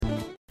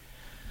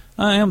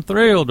I am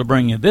thrilled to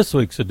bring you this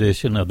week's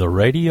edition of the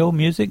Radio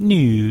Music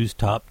News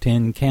Top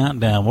 10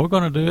 Countdown. We're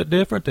going to do it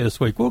different this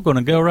week. We're going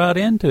to go right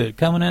into it.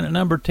 Coming in at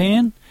number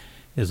 10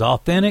 is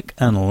Authentic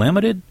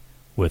Unlimited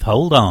with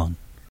Hold On.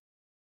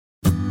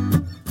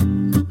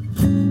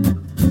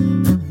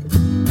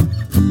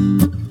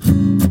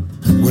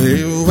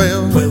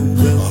 Well,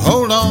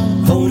 hold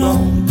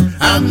on.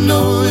 I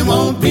know it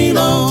won't be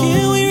long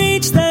till we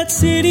reach that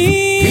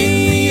city.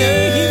 In the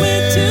air, he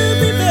went to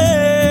prepare.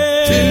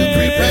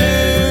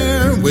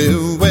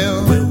 Well,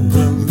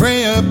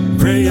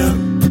 pray up,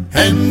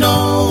 and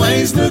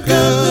always look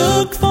up.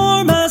 Look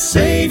for my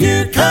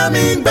Savior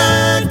coming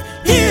back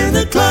in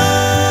the cloud.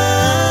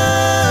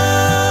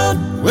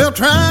 Well,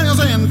 trials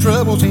and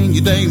troubles in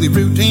your daily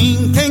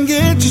routine can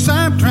get you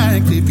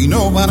sidetracked if you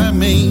know what I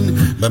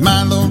mean. But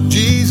my Lord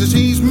Jesus,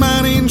 He's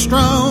mighty and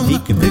strong. He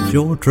can fix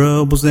your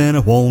troubles and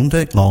it won't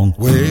take long.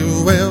 Well,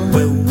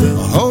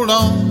 hold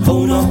on.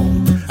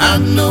 I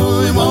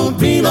know it won't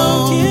be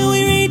long till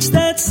we reach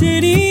that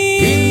city.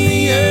 In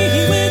the air,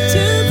 he went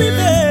to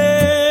prepare.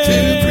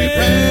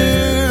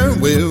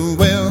 Well,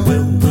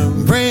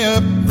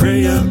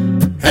 pray up,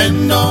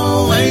 and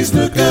always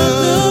look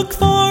up. Look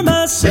for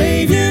my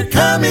Savior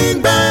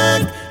coming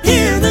back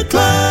in the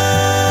cloud.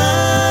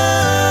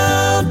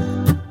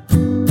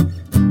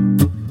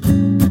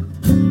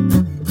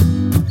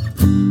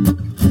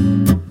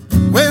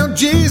 Well,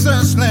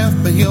 Jesus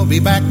left, but He'll be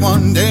back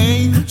one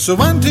day. So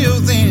until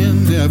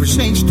then, never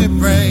cease to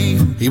pray.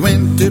 He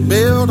went to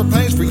build a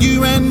place for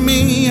you and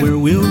me, where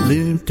we'll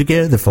live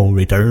together for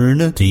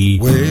eternity.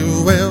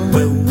 Well,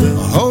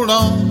 hold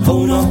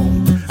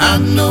on. I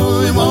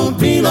know it won't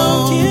be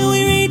long till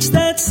we reach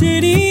that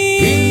city.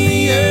 In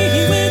the air,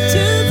 he went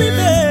to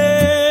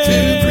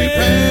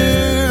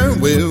prepare.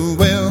 Well,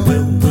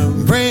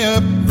 pray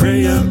up,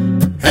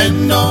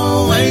 and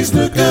always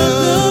look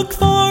up. Look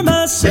for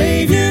my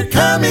Savior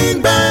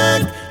coming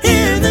back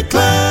in the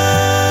cloud.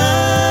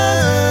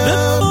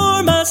 Look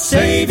for my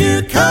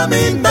Savior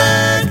coming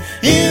back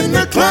in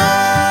the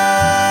cloud.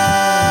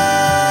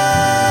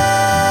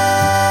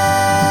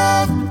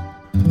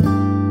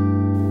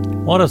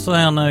 What a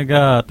sound they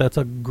got. That's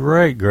a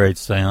great, great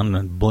sound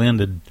and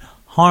blended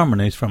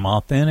harmonies from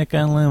Authentic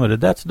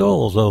Unlimited. That's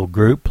Doyle's old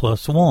group,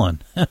 plus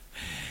one.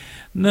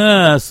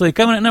 No, see,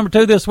 coming at number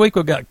 2 this week,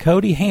 we've got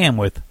Cody Ham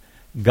with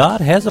God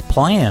Has a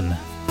Plan.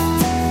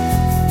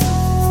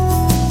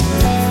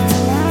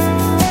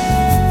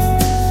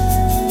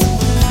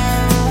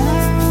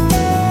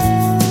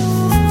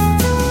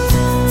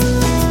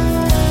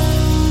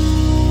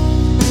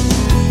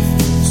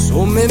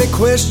 So many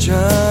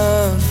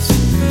questions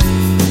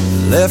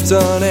left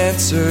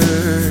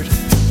unanswered.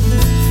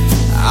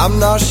 I'm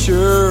not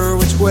sure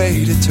which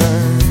way to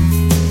turn.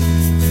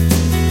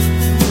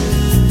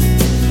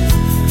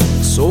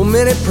 So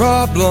many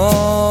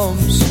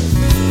problems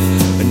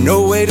and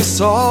no way to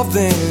solve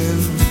them.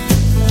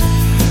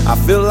 I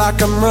feel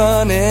like I'm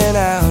running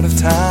out of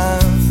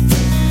time.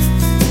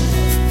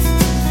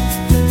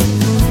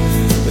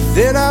 But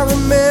then I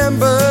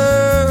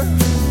remember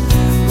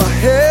my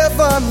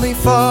Heavenly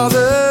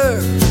Father.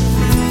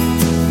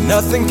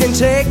 Nothing can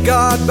take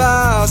God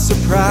by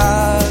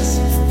surprise.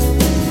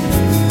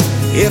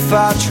 If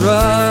I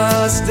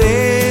trust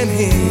in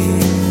Him,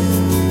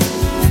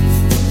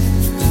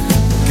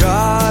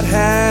 God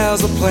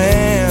has a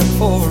plan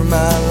for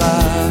my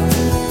life.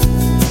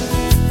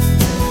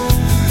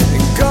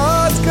 And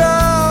God's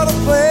got a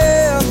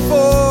plan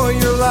for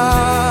your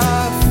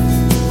life.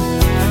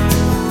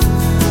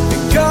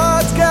 And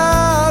God's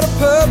got a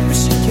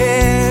purpose you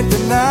can't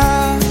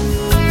deny.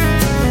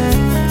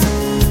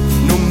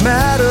 No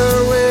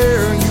matter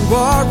where you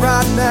are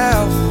right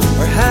now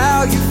or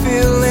how you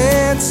feel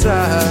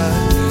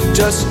inside,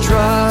 just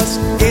trust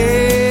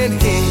in Him.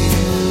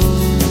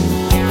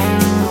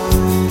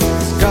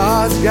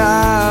 God's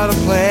got a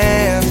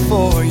plan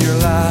for your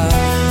life.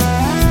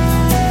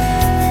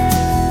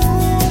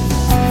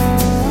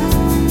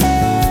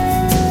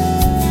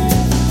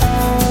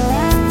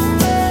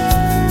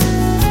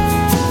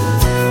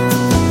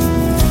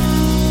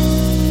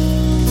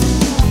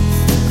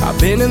 I've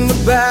been in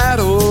the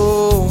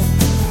battle,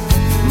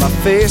 my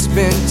faith's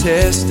been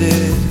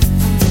tested.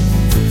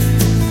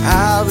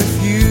 I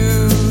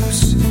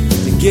refuse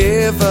to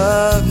give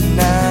up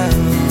now.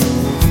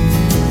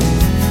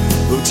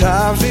 Though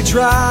times be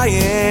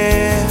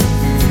trying,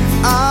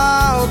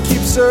 I'll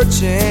keep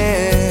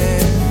searching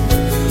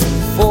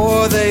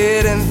for the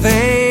hidden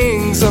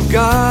things of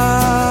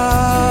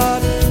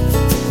God.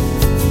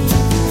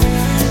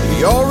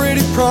 He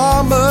already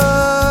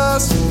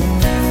promised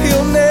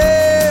He'll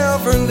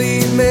never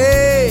leave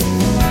me.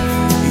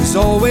 He's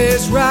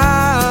always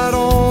right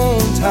on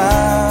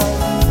time.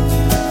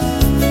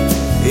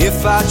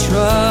 If I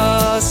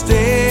trust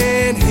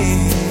in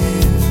Him,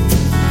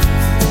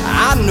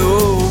 I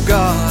know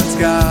God's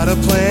got a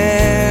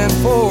plan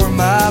for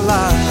my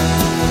life.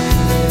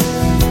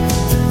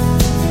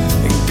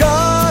 And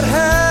God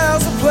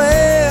has a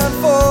plan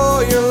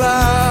for your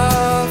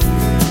life.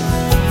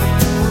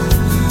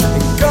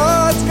 And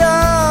God's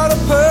got a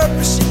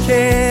purpose you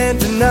can't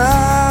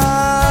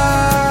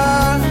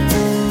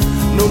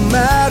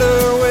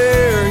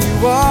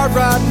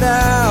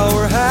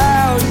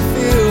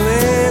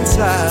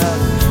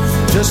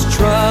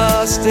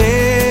trust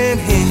in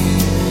Him.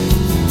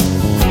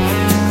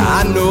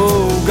 I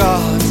know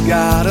God's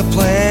got a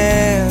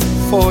plan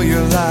for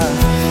your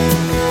life.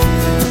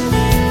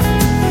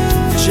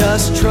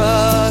 Just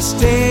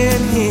trust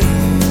in Him.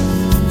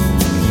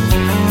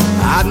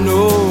 I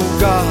know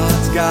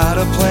God's got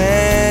a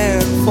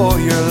plan for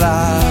your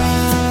life.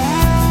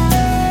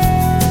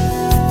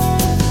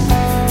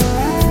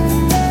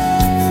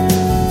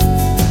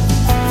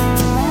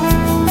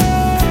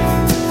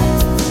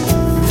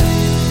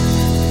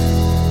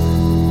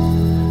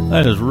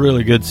 That is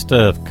really good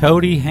stuff.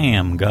 Cody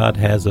Ham, God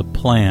Has a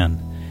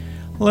Plan.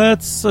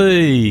 Let's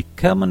see,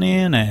 coming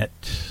in at,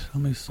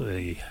 let me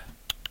see,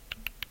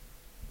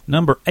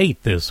 number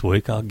 8 this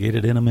week. I'll get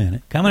it in a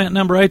minute. Coming at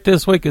number 8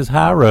 this week is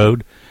High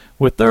Road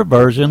with their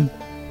version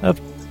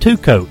of Two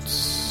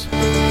Coats.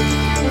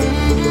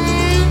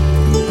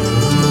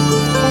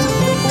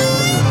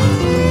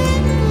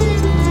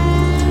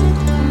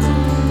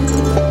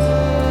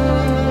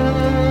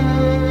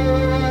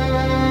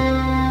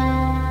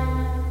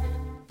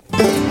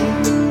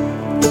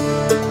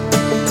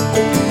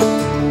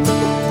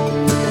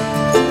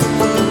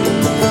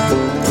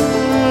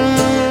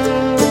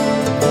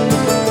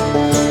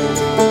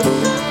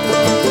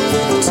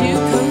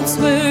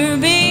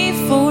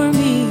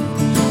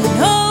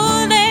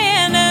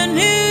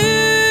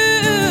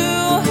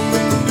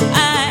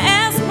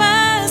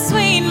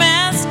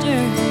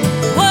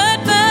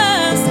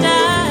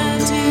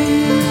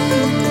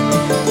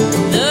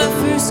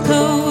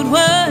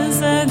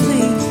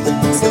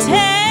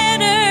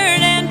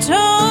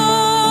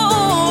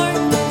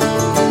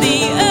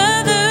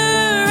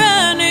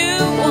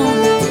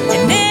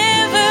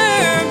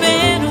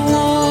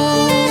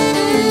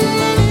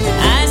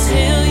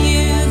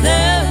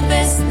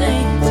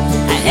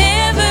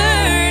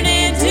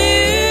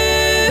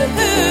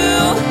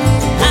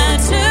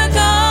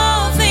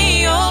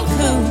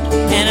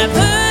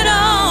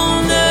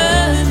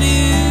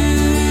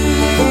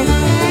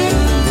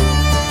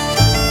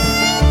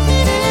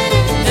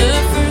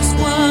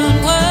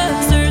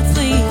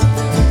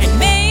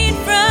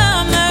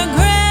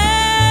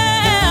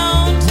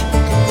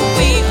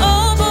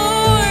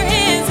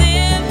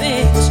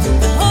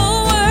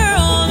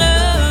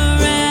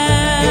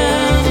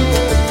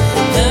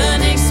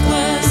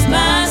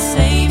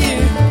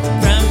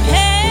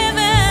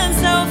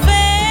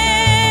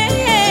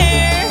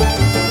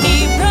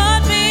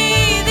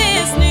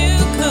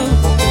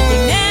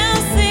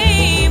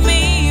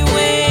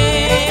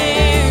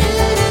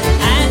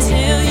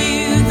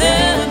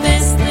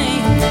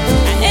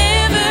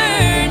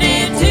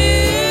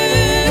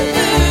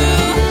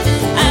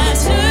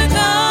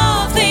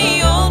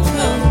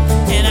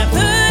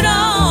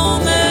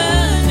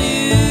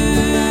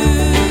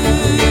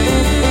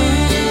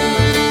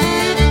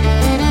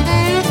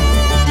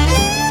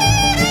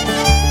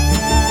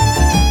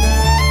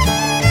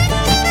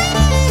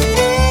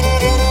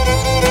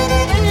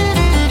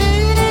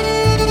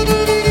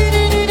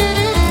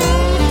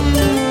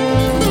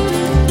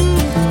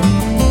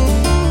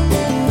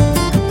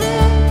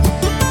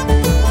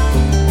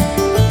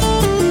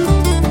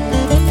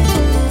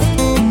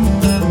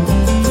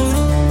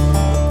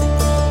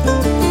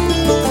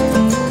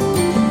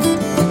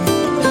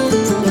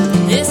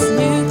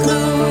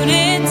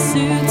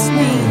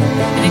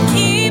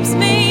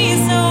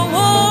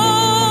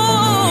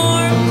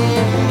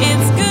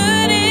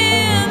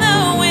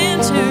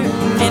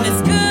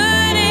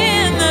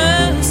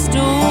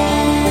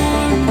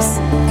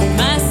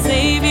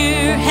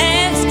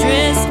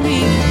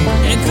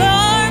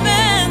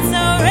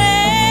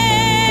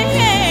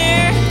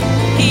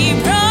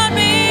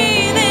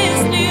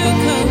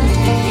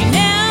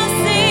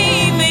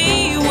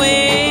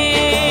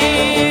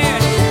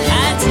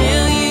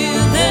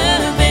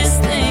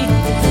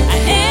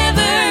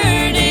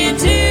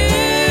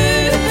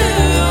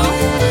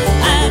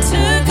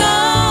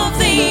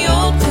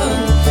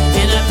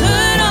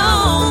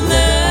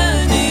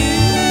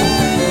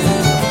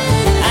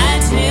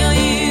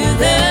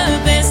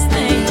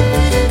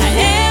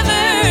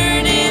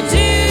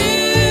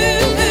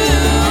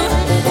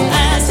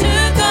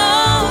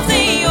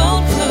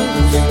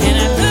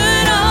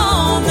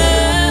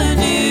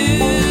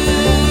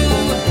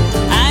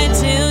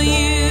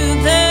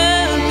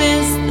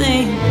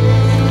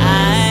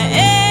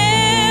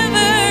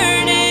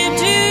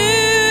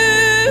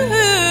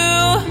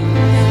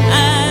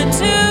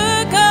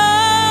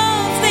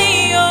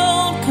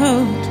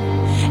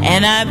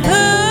 and I put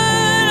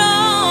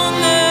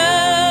on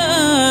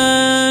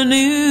the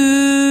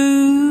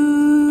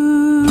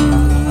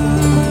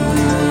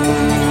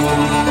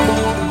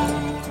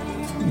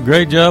new.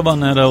 Great job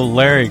on that old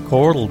Larry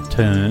Cordell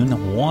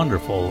tune.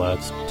 Wonderful.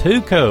 That's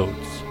Two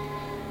Coats.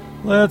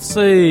 Let's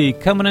see.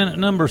 Coming in at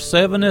number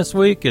 7 this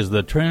week is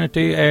the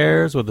Trinity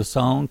Airs with a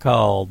song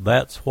called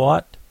That's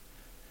What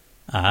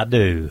I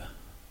Do.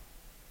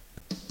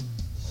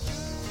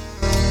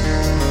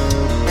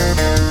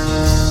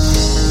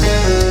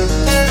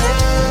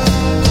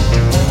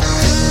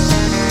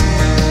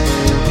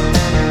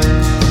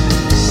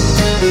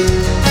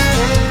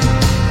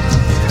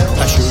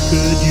 I sure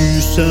could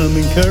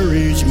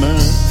encouragement.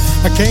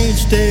 I can't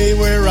stay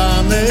where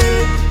I'm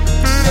at.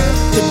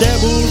 The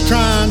devil's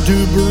trying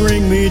to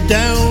bring me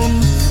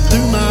down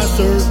through my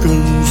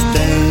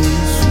circumstance.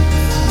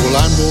 Well,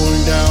 I'm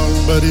going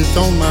down, but it's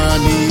on my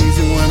knees.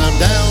 And when I'm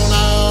down,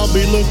 I'll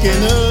be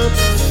looking up.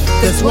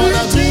 That's what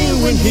I do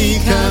when he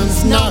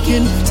comes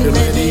knocking, to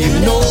let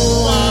him know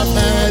I've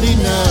had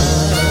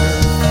enough.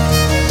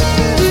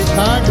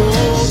 I go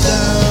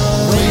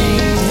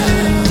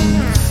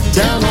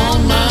down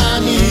on my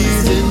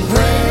knees in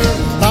prayer.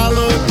 I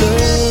look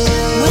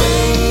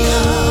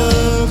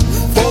up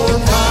for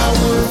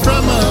power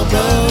from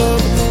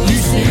above. You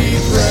see,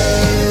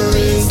 prayer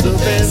is the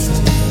best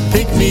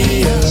pick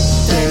me up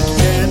that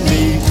can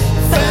be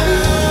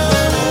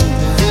found.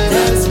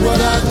 That's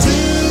what I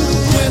do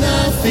when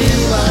I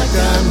feel like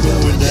I'm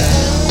going down.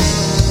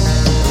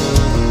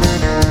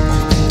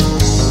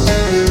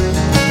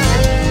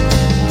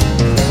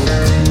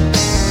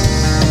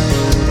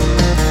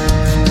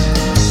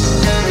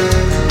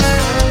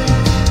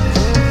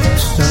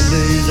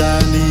 I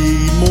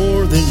need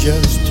more than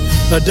just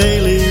a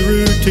daily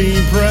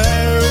routine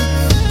prayer.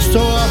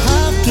 So I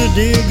have to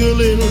dig a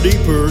little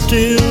deeper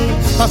till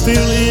I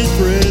feel His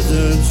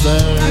presence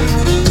there.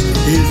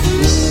 His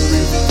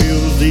glory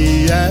fills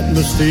the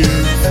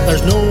atmosphere.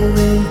 There's no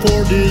room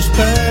for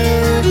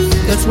despair.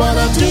 That's what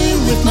I do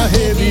with my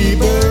heavy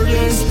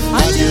burdens.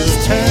 I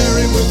just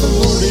tarry with the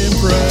Lord in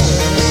prayer.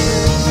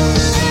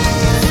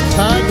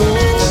 I go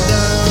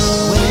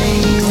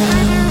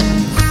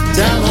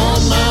down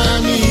on my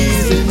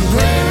knees in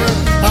prayer.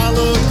 I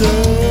look up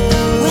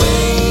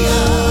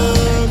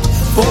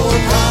for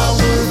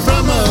power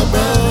from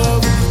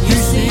above. You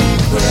see,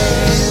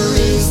 prayer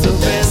is the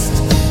best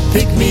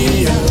pick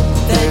me up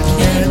that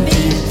can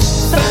be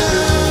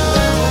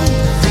found.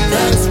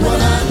 That's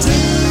what I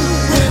do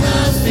when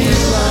I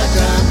feel like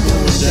I'm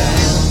going down.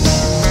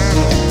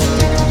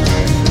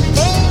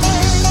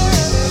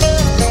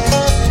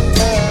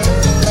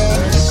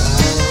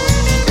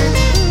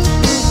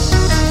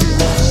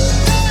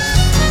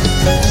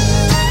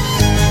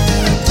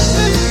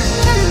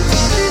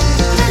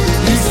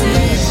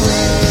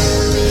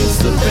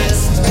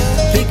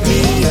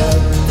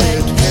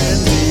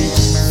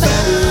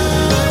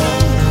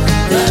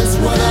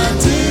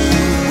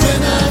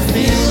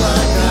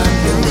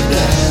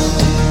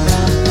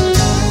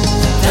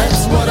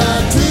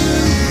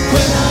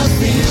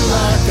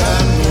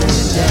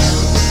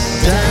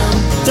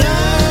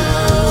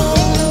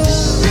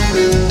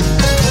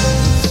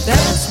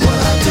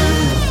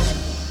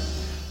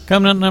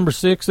 Coming up number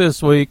 6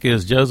 this week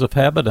is Joseph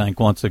Habedank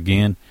once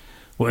again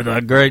with a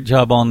great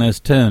job on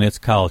this tune. It's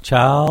called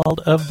Child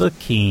of the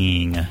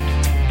King. If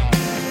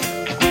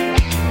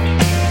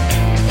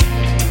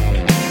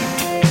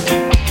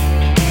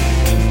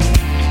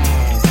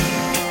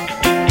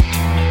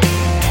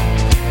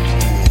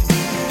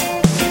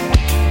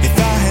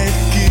I had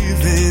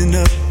given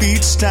up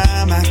each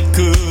time I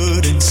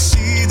couldn't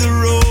see the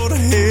road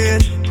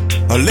ahead,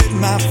 or let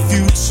my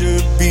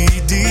future be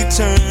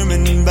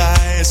determined by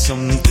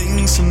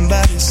something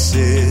somebody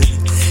said,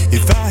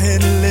 if I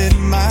had let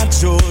my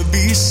joy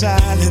be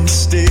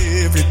silenced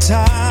every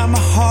time my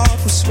heart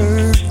was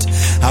hurt,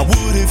 I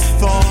would have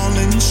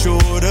fallen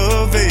short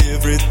of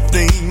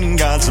everything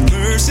God's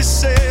mercy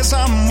says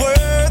I'm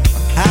worth.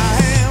 I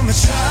am a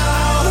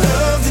child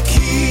of the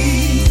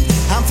King.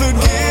 I'm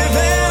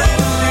forgiven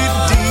and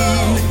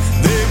redeemed.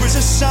 There is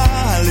a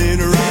solid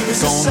rock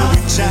on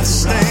which I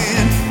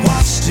stand,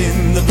 washed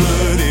in the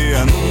blood.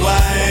 I know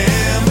I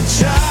am a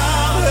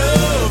child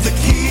of the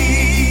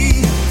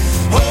King.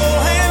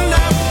 Oh, and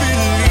I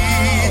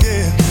believe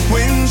it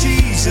when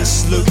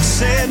Jesus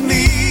looks at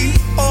me.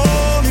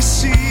 All he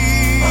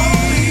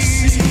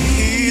sees,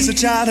 he's a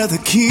child of the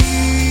King.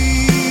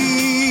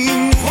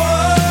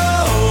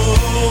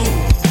 Whoa.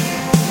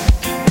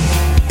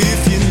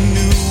 If you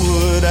knew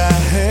what I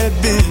had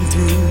been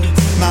through,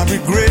 my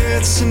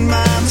regrets and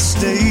my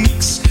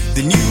mistakes,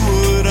 then you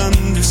would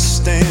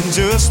understand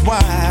just why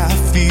I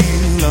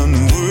feel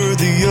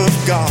unworthy of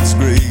God's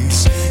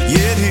grace.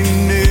 Yet He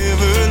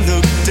never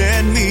looked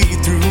at me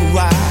through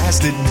eyes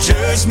that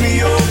judged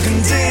me or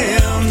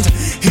condemned.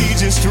 He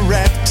just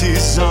wrapped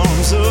His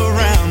arms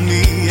around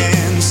me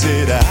and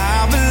said,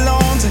 I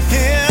belong to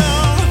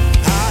Him.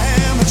 I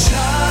am a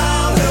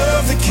child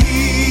of the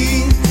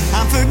King.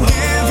 I'm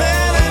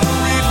forgiven and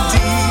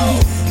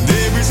redeemed.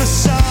 There is a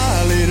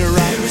solid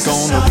rock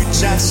on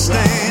which I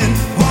stand,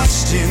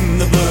 washed in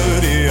the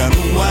blood. I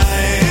know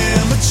I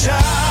am a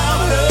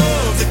child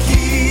of the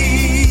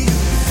King.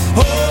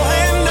 Oh,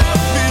 and I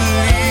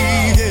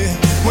believe it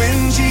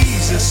when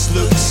Jesus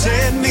looks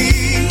at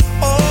me.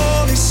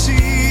 All he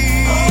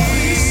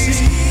sees,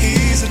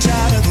 he's a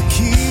child of the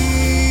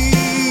King.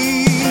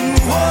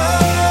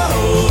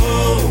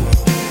 Whoa.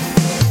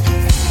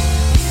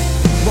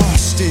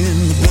 Washed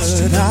in the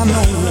blood, I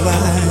know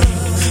why.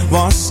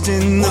 Washed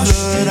in the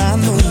blood, I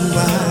know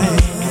why.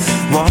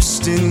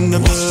 Washed in the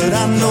blood,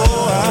 I know I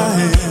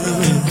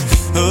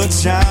am a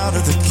child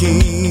of the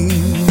King.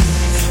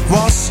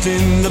 Washed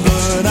in the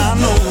blood, I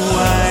know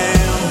I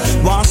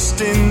am. Washed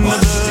washed in the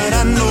blood,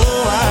 I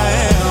know I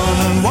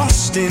am.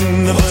 Washed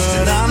in the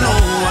blood, I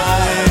know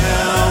I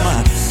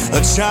am.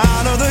 A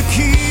child of the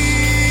King.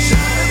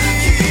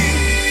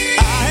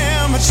 I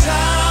am a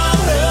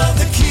child of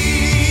the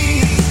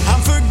King.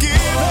 I'm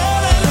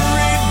forgiven and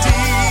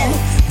redeemed.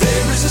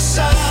 There is a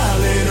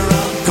solid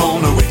rock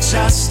on which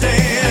I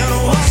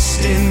stand.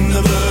 Washed in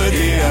the blood,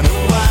 yeah, I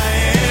know I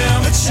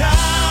am a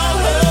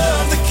child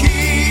of the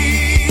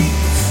King.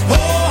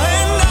 Oh,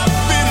 and I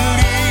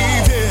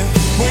believe it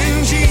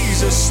when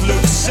Jesus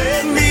looks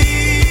at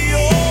me.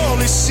 All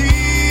he sees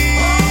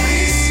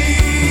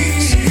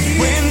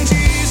when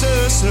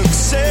Jesus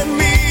looks at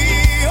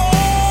me.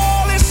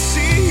 All he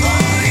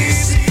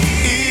sees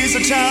is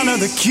a child of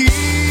the King.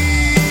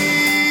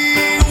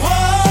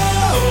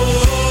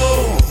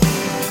 Whoa,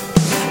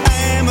 I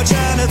am a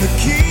child of the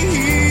King.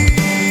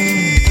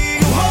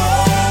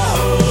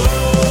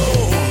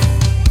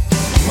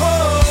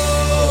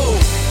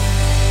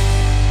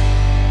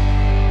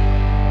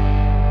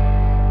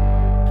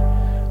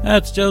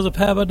 That's Joseph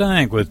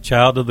Habedank with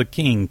Child of the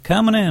King,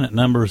 coming in at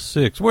number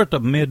 6. We're at the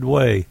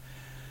midway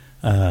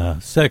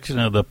section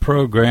of the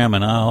program,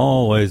 and I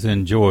always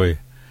enjoy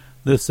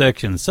this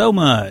section so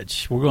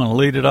much. We're going to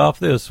lead it off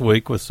this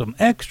week with some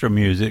extra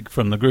music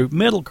from the group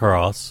Middle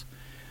Cross,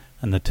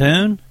 and the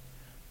tune,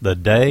 The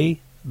Day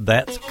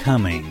That's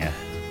Coming.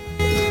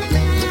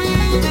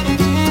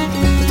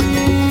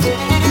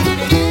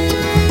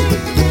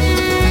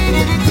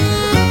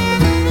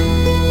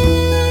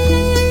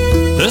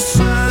 The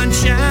sun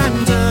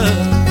shines up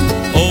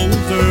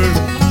over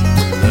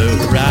the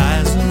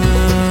horizon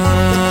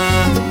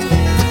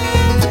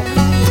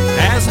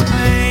as I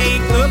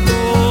thank the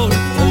Lord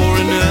for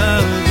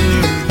another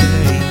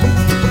day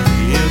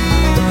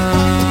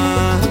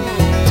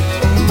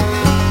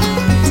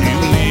to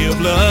live,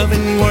 love,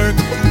 and work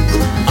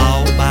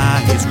all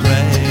by His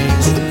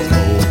grace.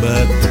 Oh,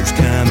 but there's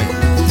coming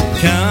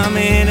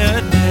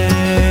a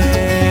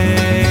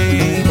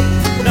day.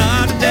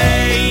 Not a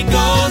day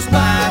goes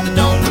by that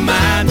don't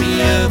remind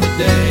me of a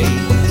day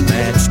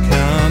that's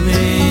coming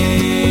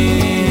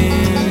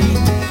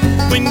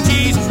when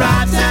Jesus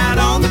rides out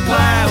on the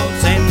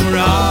clouds and we're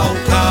all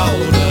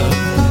called up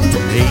to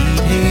meet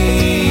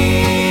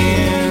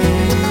Him,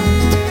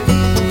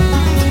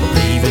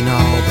 leaving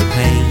all the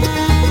pain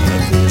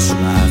of this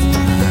life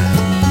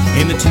behind,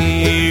 and the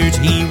tears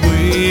He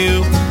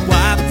will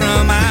wipe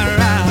from our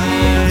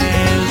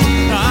eyes.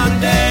 Not a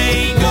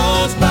day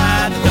goes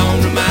by that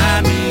don't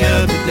remind me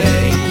of the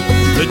day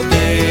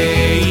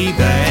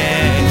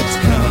that's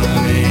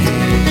coming.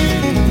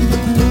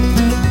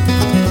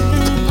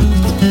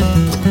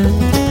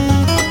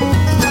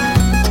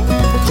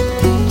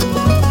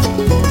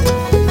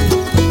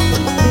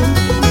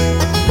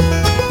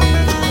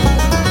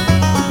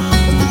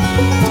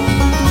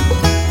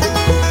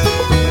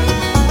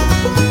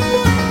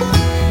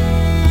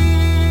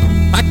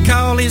 I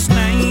call His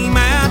name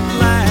out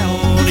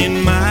loud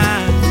in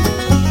my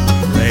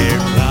prayer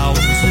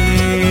closet.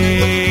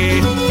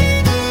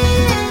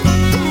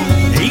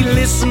 He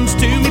listens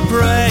to me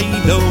pray,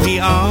 though He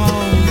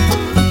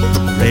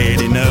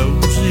already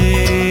knows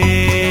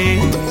it.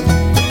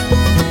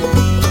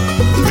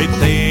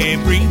 With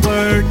every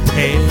word,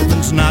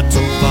 heaven's not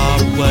so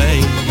far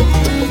away.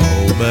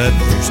 Oh, but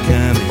there's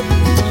coming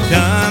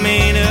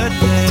a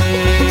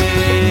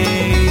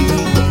day.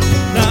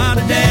 Not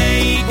a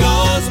day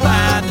goes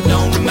by that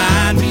don't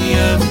remind me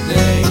of the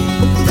day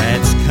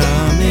that's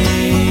coming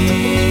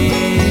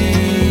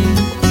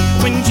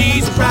when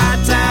Jesus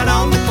rides out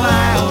on the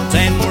clouds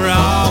and we're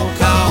all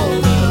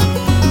called up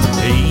to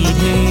meet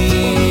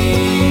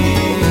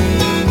Him,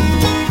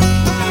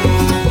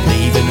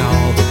 leaving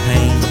all the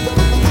pain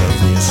of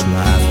this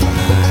life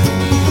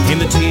behind,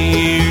 and the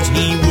tears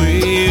He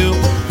will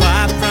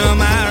wipe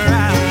from our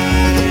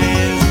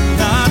eyes.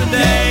 Not a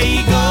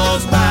day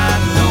goes by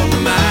that don't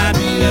remind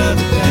me of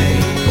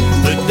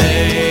the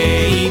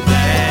day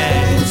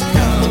that's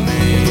coming.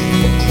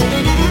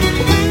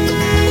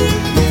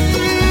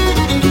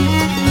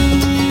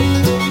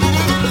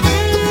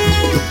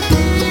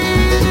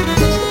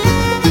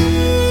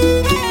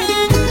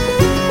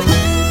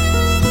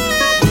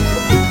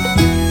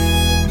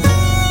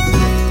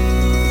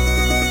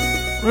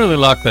 Really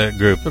like that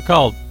group. They're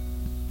called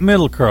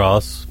Middle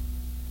Cross,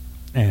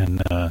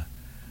 and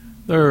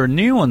there are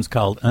new ones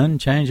called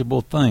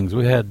Unchangeable Things.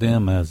 We had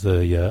them as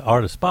the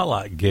Artist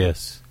Spotlight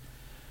guests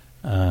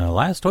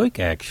last week,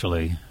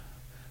 actually.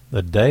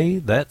 The Day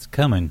That's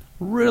Coming.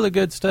 Really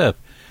good stuff.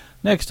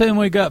 Next tune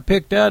we got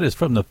picked out is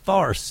from the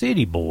Far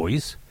City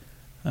Boys.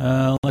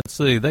 Let's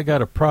see, they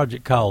got a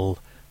project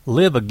called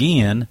Live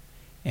Again,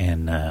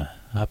 and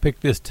I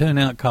picked this tune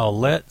out called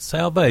Let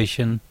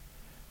Salvation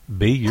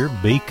Be Your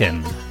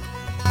Beacon.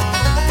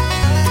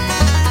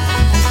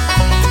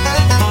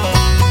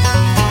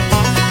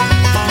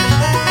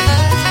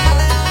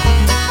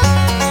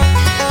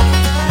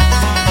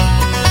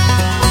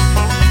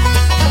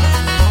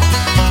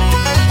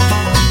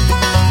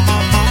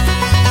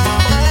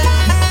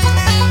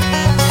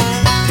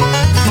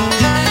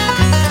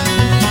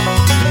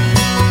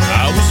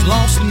 I was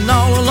lost and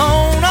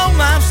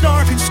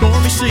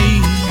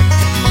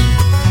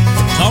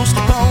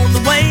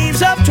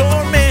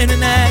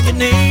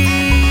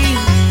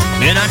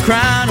I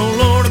cried, oh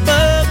Lord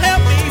above,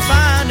 help me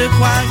find a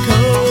quiet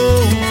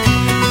cove.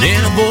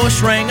 Then a voice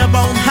rang up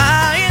on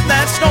high, and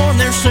that storm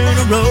there soon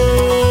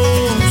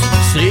arose.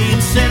 Sea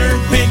and sinner,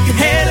 pick your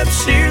head up,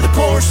 steer the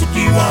course that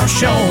you are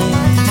shown.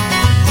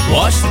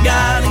 Watch the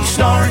guiding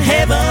star in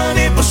heaven,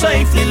 it will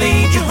safely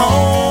lead you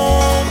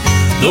home.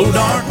 Though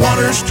dark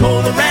waters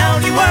toil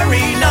around you,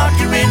 worry not,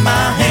 you're in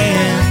my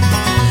hand.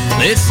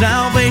 Let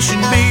salvation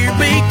be your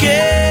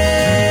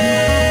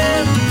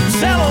beacon.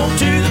 Sail on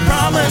to the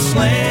promised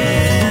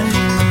land.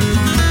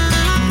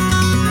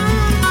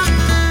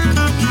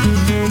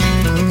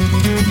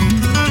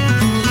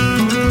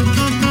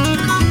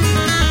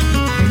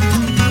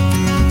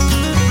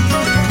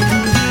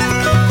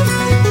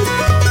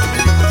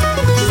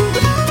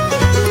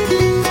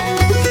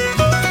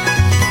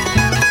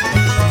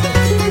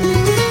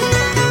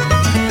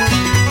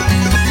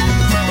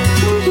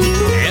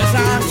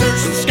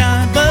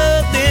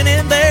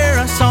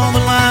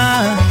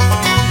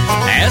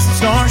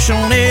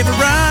 Shone every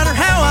rider,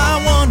 how I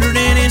wondered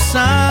in his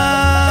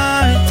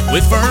sight.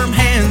 With firm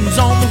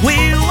hands on the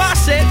wheel, I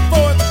set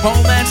forth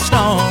upon that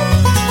star,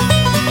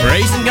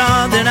 praising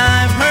God that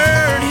I've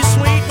heard his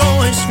sweet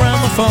voice from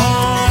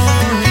afar.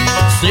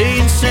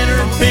 Sea and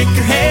sinner, pick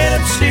your head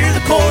up, steer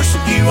the course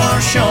that you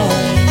are shown.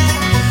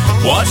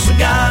 Watch the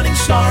guiding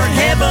star in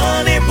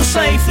heaven, it will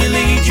safely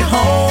lead you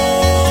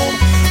home.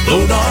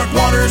 Though dark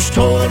waters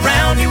toil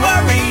around you,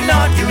 worry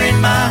not, you're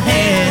in my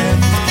hand.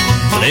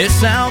 Let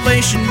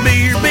salvation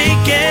be your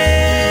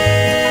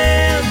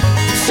beacon.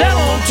 Sail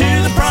on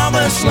to the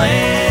promised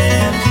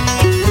land.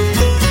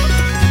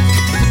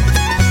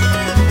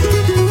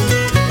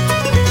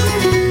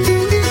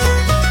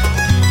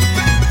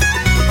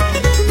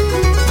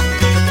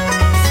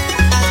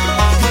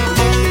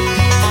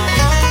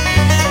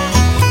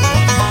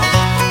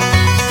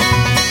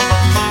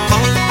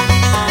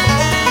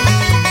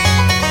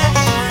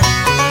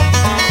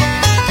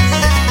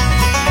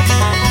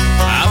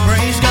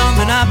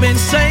 I've been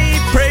saved,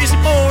 praise him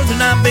more than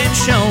I've been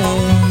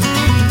shown.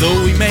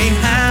 Though we may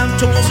have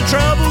toils and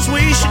troubles,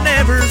 we should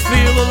never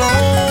feel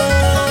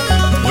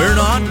alone. We're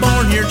not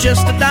born here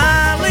just to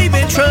die,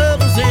 leaving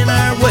troubles in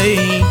our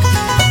wake.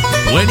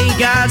 When he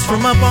guides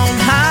from up on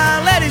high,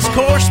 let his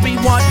course be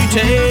what you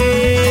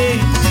take.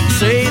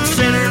 Say it,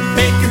 sinner,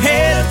 pick your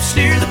head up,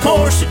 steer the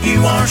course that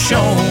you are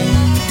shown.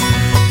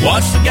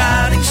 Watch the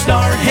guiding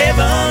star in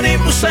heaven, it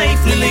will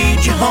safely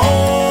lead you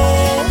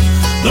home.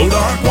 Though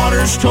dark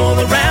waters toil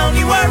around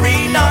you, worry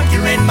not,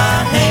 you're in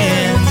my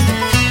hand.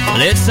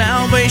 Let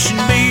salvation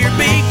be your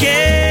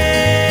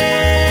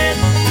beacon.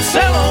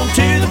 Sail on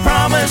to the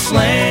promised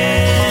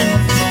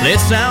land. Let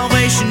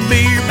salvation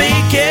be your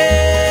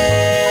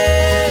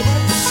beacon.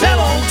 Sail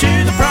on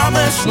to the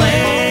promised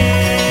land.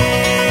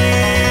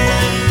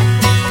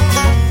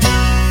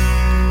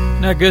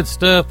 Now, good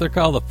stuff. They're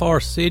called the Far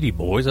City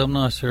Boys. I'm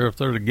not sure if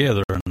they're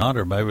together or not,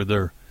 or maybe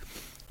they're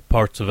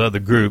parts of other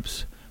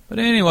groups. But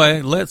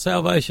anyway, Let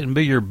Salvation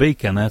Be Your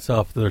Beacon. That's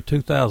off their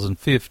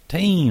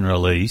 2015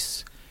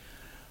 release,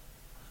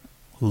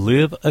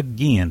 Live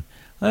Again.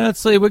 Let's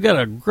see, we got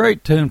a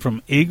great tune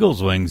from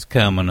Eagle's Wings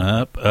coming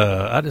up.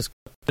 I just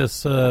got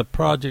this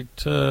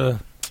project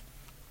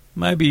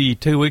maybe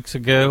 2 weeks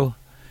ago.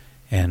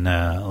 And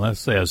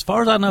let's see, as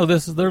far as I know,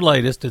 this is their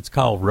latest. It's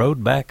called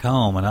Road Back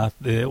Home, and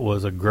it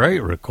was a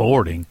great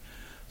recording,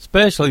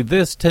 especially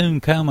this tune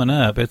coming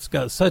up. It's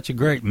got such a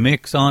great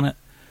mix on it.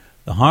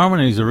 The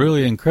harmonies are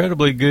really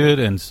incredibly good,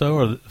 and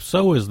so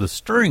is the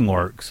string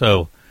work.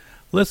 So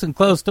listen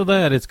close to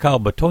that. It's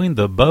called Between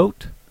the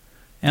Boat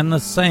and the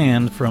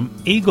Sand from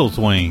Eagle's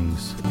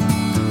Wings.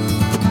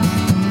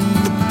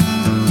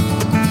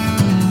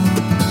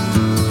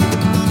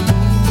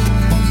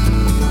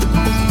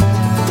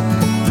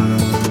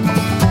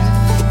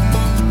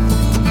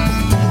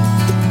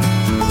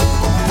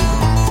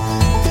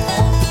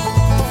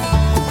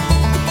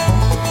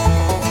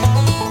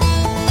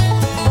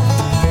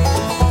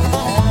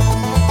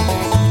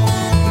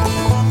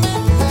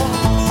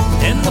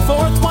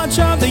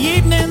 Of the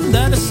evening,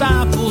 the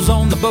disciples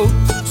on the boat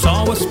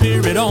saw a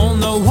spirit on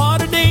the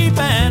water deep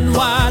and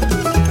wide.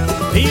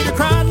 Peter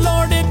cried,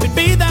 Lord, if it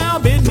be thou,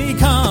 bid me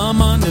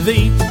come unto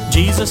thee.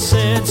 Jesus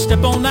said,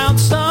 step on out,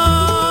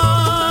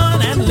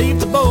 son, and leave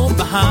the boat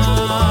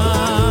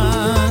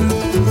behind.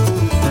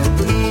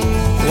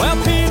 Well,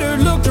 Peter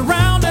looked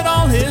around at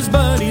all his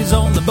buddies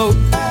on the boat,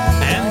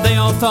 and they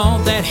all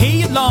thought that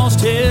he had lost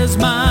his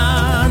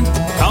mind.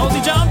 'Cause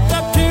he jumped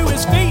up to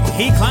his feet,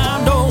 he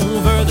climbed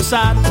over the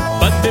side.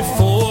 But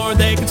before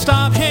they could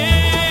stop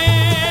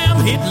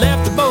him, he'd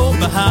left the boat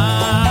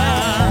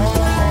behind.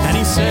 And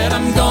he said,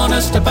 I'm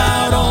gonna step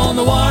out on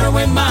the water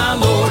with my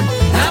Lord.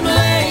 I'm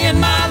laying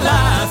my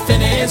life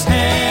in his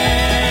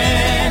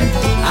hand.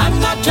 I'm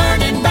not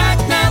turning back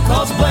now,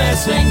 'cause the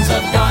blessings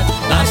of God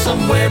lie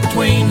somewhere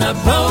between the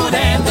boat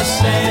and the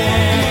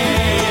sand.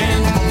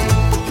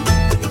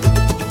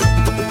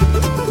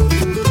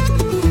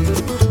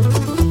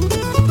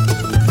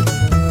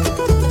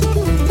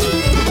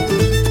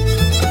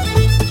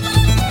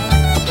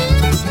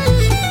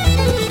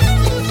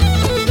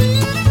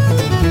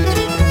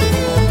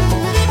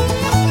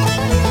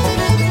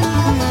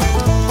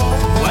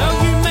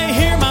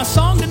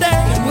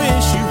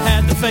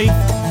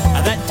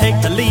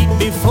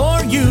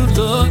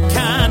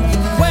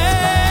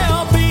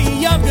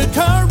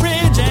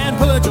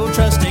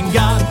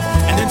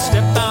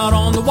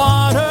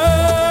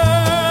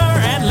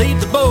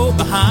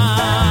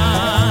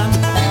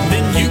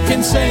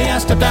 can say I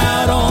stepped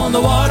out on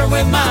the water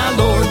with my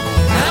Lord.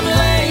 I'm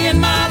laying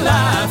my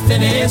life in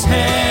His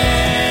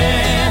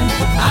hand.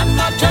 I'm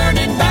not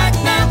turning back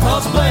now,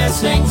 'cause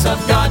blessings of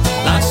God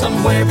lie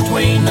somewhere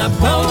between the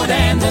boat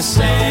and the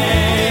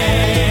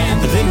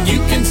sand. Then you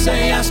can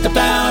say I stepped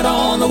out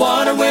on the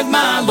water with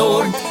my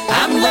Lord.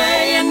 I'm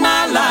laying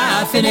my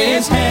life in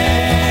His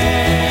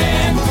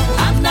hand.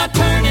 I'm not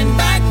turning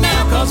back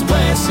now, 'cause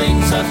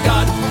blessings of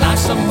God lie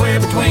somewhere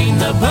between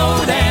the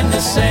boat and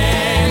the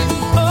sand.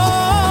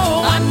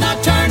 Oh, I'm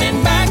not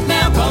turning back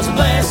now, 'cause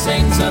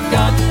blessings of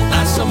God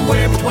lie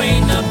somewhere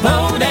between the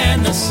boat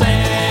and the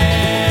sand.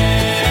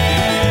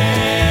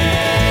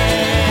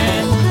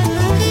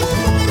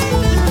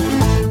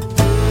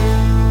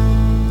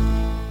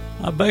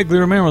 I vaguely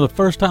remember the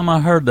first time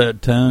I heard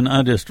that tune,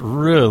 I just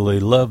really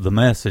loved the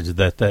message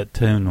that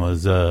tune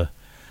was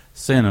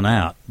sending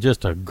out.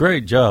 Just a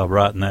great job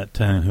writing that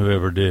tune,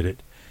 whoever did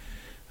it.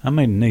 I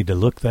may need to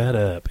look that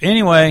up.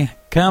 Anyway,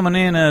 coming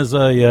in as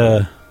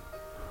a...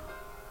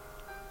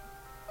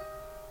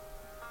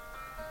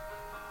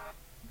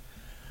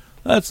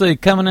 let's see,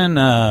 coming in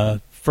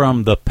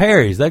from the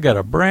Perrys. They got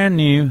a brand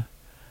new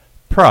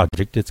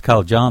project. It's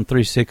called John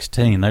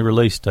 3:16. They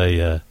released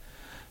a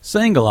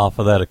single off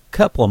of that a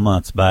couple of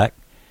months back.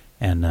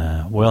 And,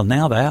 well,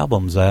 now the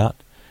album's out.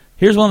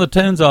 Here's one of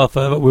the tunes off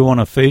of it we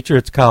want to feature.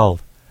 It's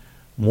called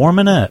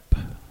Warming Up.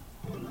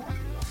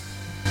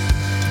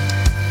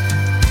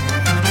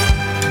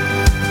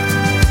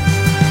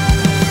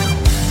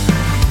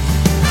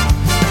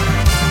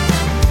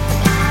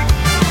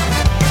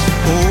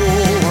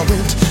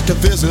 To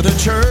visit a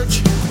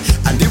church,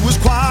 and it was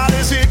quiet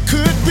as it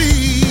could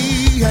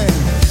be, and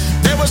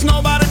there was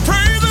nobody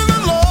praising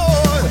the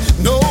Lord,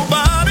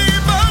 nobody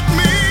but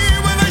me.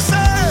 When they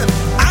said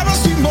I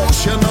was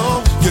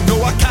emotional, you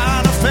know I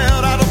kind of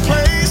felt out of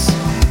place,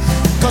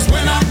 'cause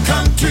when I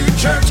come to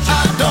church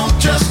I don't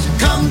just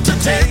come to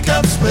take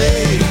up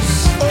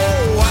space.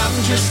 Oh, I'm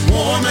just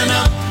warming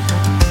up,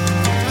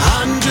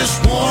 I'm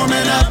just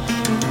warming up,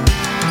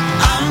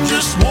 I'm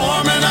just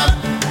warming up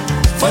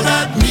for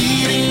that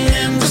meeting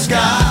in the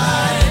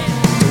sky.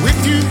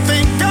 If you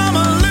think I'm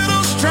a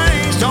little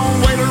strange, don't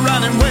wait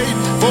around and wait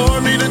for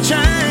me to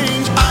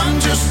change. I'm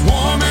just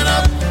warming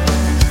up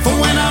for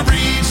when I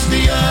reach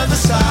the other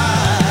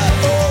side.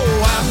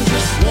 Oh, I'm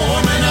just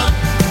warming up,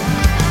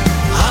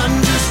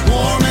 I'm just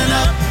warming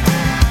up,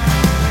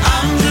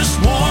 I'm just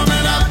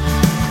warming up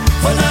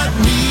for that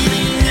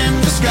meeting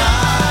in the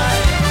sky.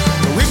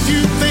 If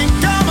you think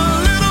I'm a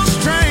little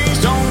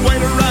strange, don't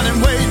wait around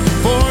and wait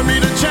for me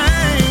to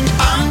change.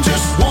 I'm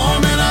just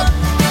warming up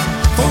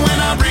for when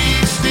I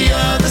reach the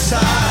other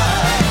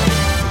side.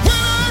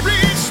 When I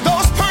reach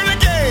those pearly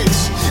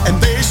gates and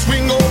they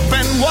swing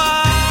open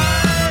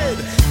wide,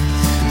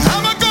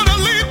 I'm gonna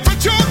leap for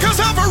joy 'cause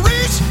I've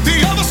reached the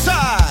other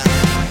side.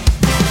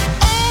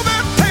 All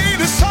that pain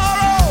and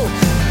sorrow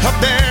up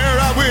there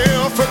I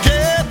will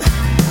forget.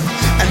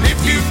 And if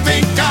you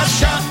think I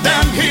shot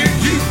down here,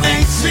 you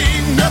ain't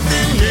seen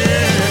nothing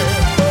yet.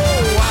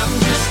 Oh, I'm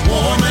just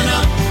warming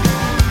up,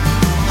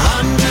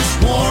 I'm just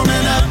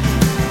warming up,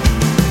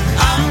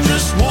 I'm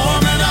just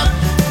warming up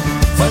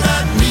for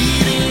that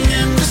meeting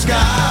in the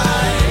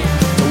sky.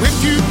 So if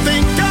you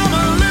think I'm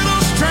a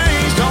little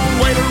strange, don't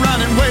wait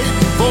around and wait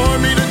for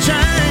me to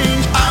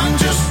change. I'm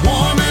just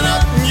warming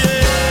up,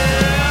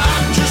 yeah,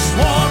 I'm just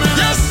warming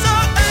up. Yes,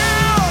 I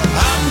am.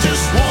 I'm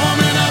just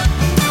warming up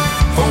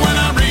for when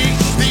I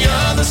reach the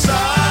other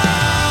side.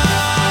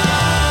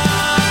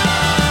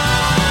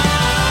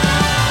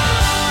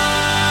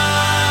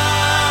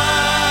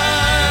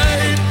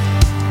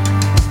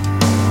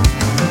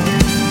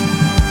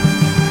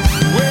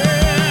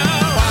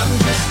 Well, I'm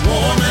just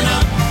warming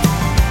up,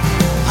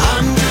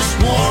 I'm just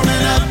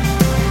warming up,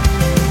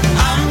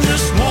 I'm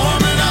just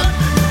warming up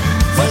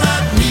for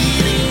that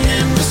meeting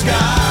in the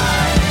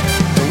sky.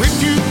 So if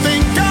you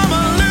think I'm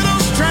a little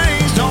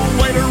strange, don't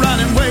wait around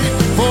and wait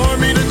for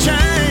me to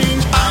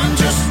change. I'm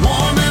just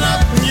warming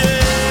up,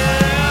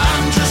 yeah,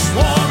 I'm just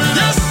warming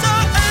up. Yes,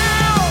 I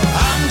am.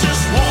 I'm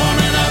just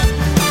warming up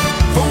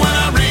for when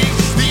I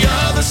reach the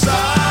other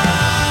side.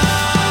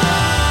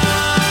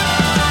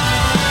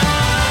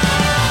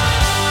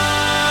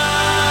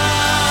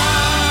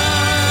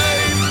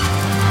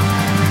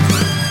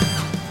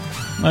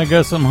 They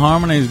got some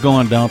harmonies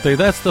going, don't they?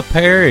 That's the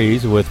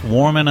Perrys with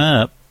Warming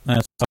Up.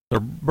 That's their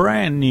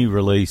brand new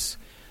release,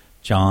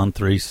 John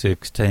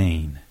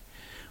 3:16.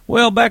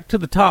 Well, back to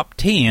the top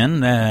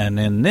 10, and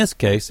in this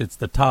case, it's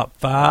the top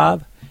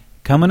 5.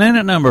 Coming in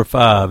at number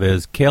 5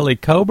 is Kelly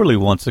Coberly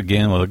once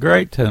again with a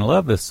great tune. I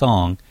love this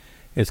song.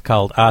 It's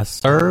called I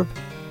Serve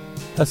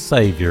a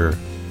Savior.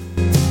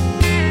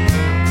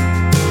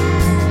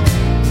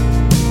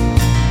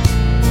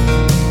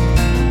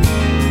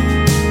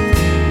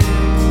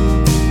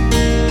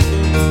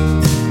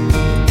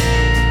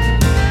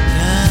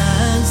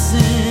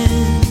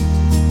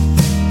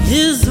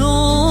 His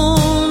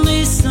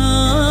only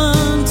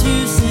Son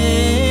to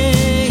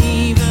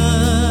save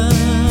us.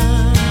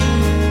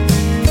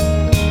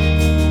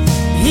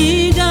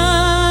 He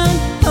died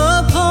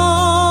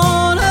upon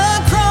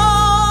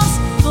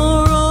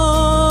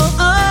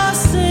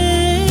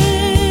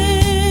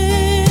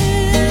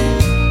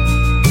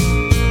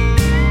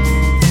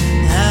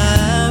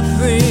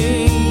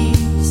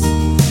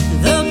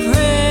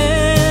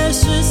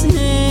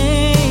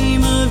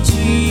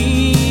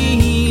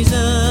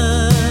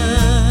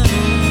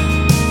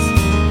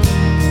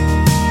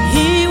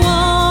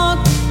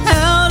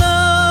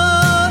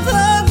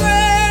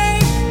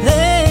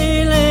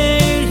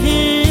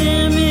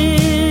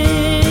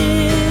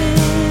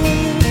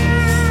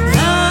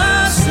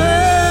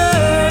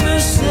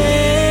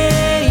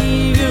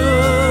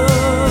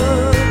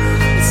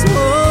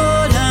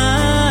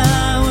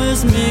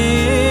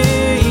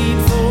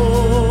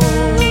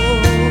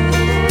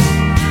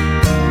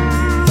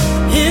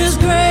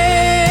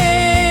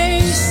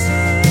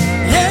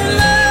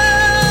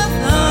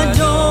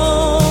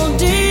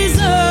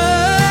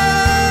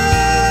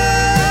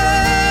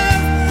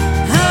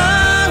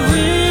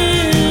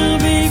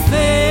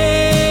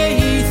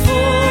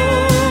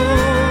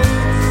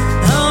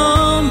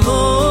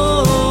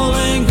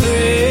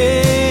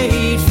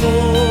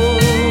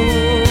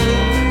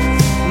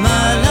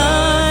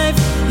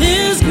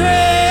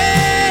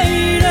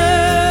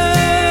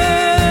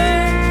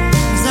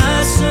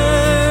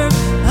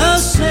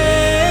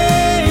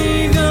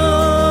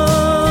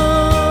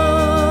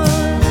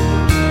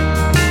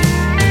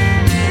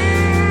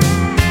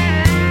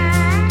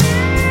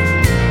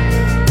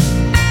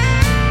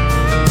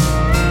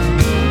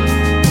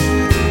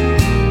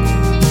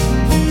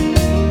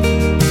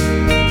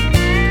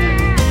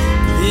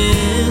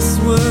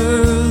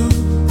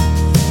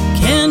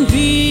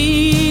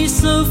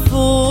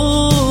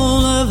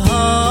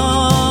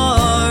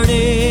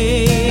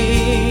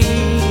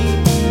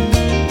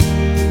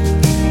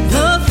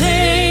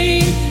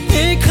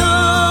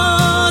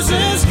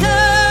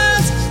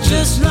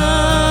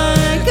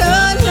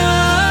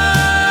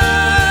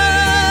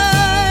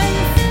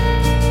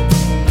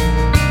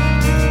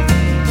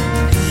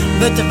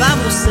But the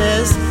Bible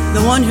says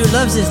the one who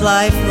loves his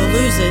life will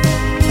lose it,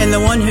 and the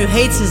one who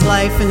hates his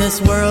life in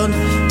this world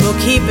will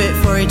keep it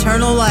for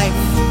eternal life.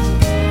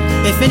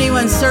 If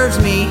anyone serves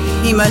me,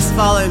 he must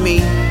follow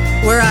me.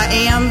 Where I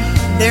am,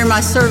 there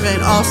my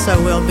servant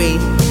also will be.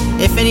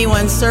 If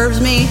anyone serves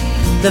me,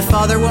 the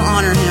Father will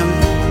honor him.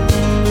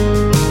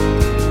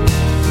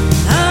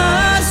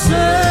 I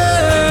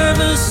serve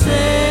a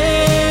Savior.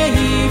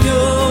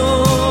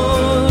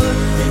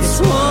 It's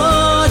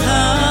what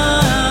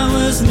I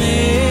was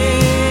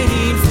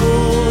made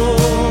for.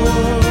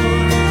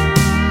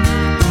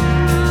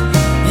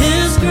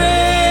 His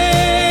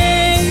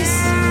grace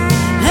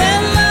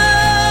and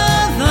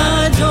love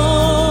I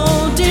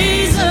don't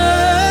deserve.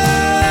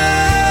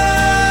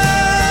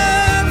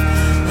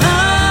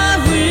 I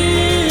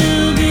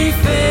will be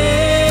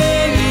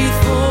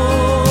faithful,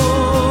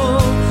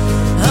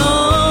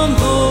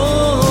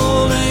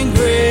 humble and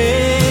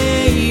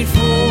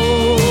grateful.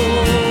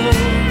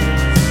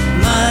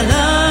 My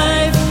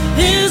life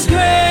is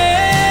greater,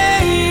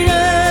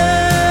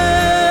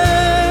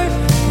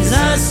 'cause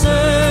I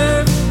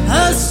serve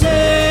a Savior.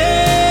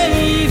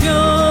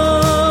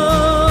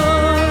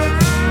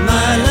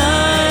 My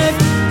life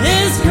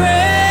is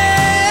greater,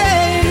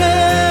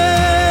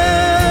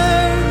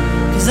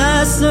 'cause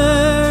I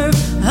serve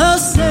a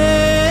Savior.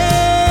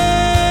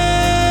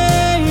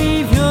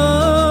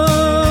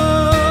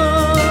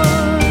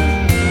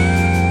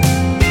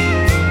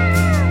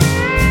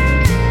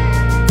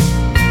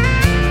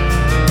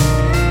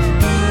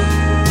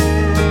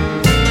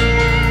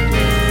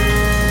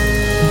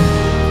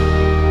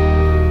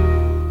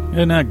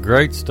 Isn't that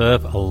great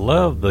stuff? I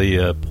love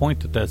the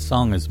point that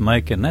song is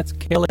making. That's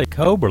Kelly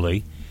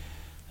Coberly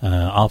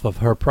off of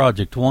her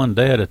Project One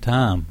Day at a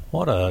Time.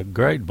 What a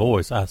great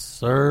voice. I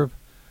serve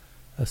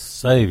a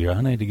Savior.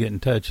 I need to get in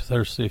touch with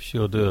her, see if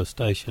she'll do a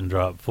station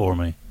drop for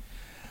me.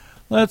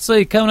 Let's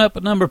see, coming up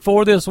at number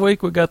 4 this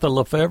week, we got the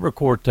Lefebvre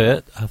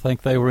Quartet. I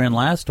think they were in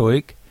last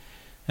week.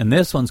 And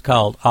this one's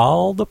called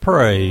All the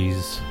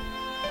Praise.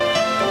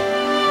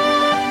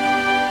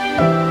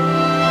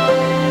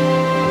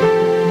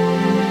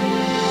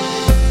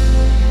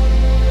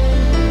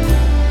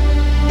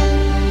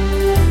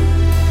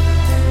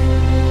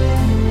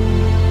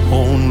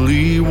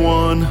 Only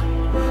one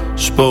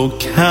spoke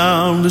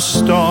countless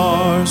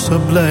stars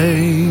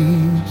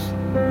ablaze.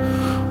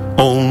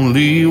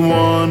 Only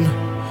one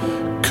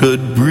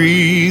could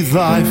breathe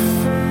life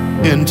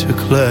into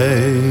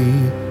clay.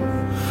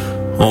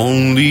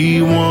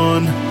 Only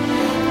one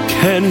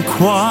can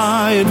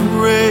quiet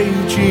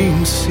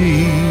raging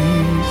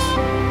seas.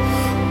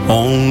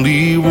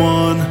 Only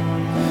one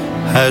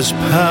has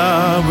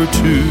power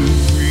to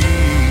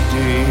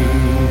redeem.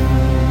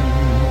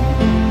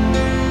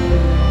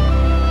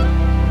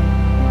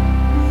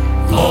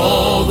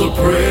 All the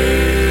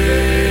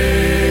praise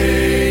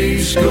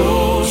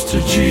goes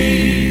to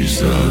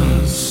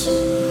Jesus.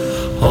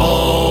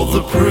 All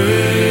the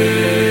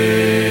praise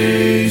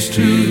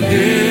to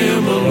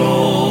Him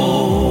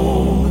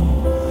alone.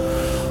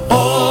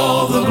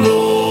 All the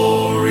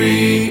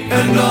glory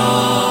and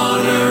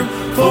honor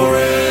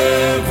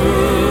forevermore.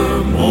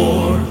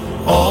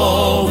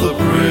 All the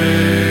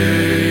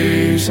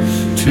praise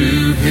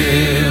to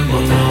Him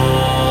alone.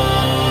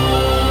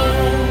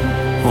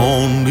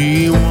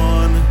 Only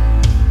one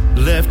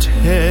left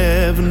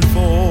heaven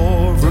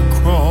for a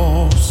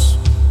cross.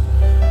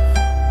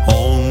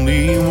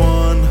 Only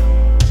one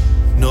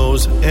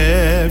knows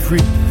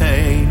every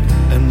pain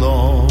and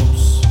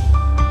loss.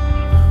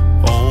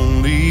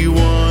 Only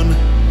one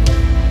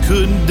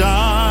could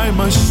die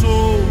my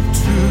soul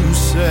to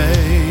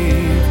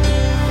save.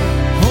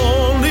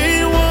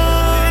 Only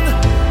one,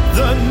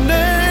 the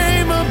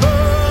name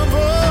above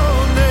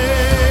all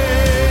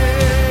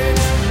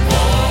names.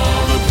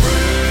 All the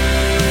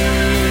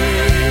praise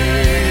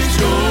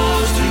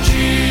goes to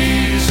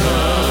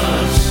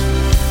Jesus.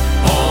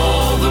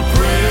 All the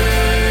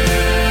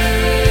praise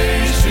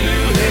to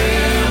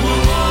Him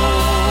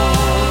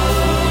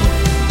alone.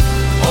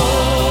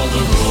 All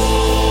the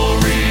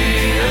glory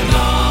and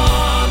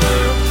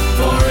honor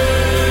forevermore.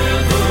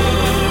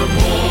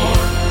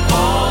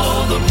 All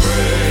the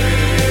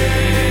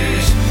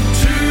praise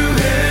to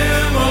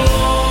Him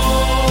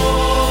alone.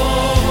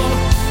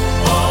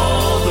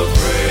 All the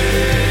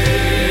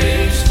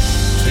praise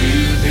to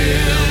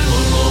Him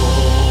alone.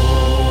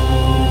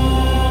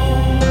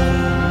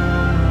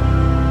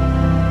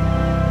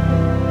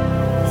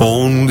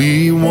 Only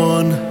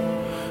one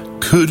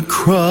could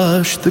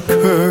crush the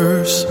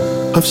curse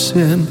of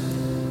sin.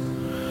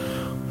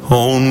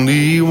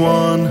 Only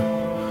one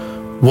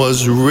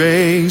was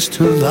raised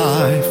to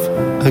life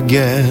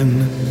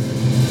again.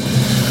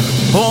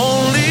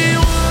 Only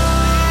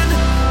one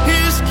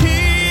is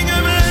King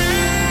of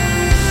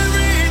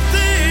everything.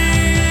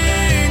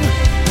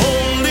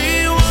 Only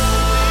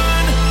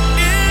one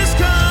is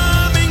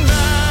coming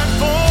back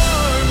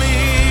for me.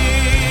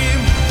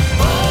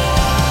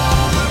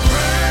 All the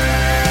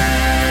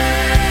praise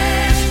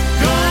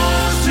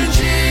goes to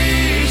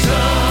Jesus.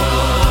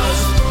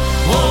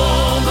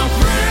 All the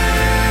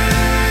praise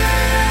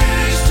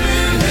to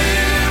Him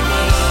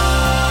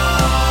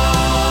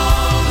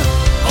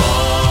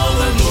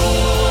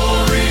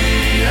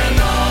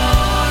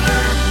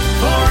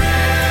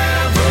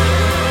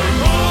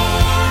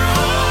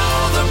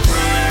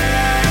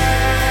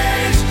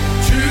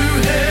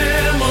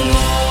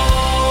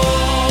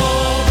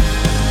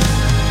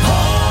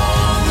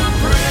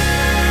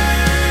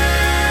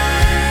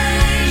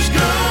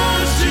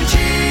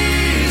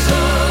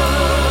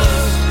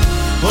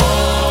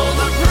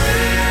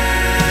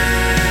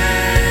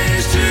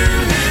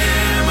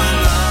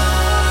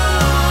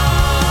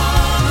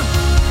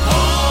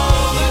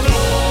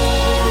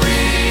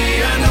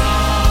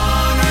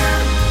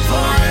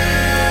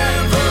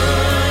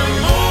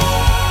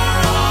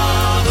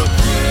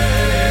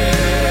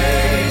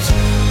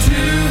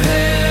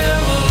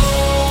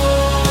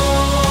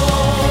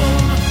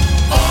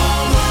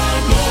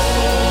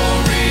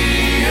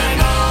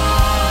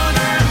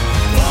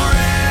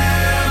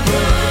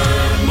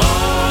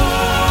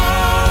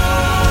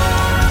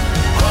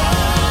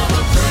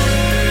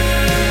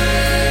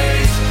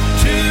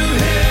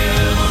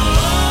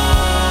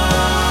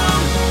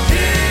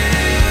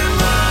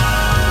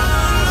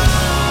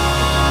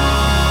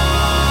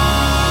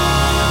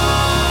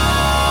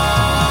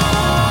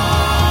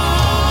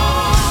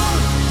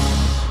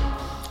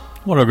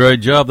What a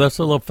great job. That's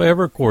the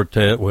Lefevre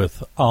Quartet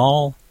with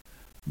All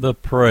the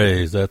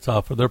Praise. That's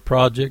off of their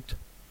project,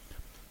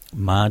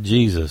 My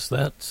Jesus.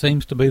 That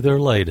seems to be their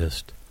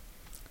latest.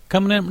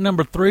 Coming in at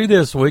number 3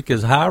 this week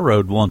is High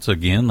Road once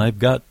again. They've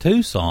got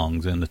 2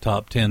 songs in the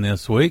top 10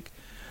 this week.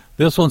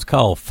 This one's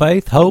called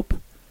Faith, Hope,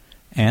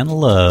 and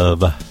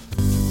Love.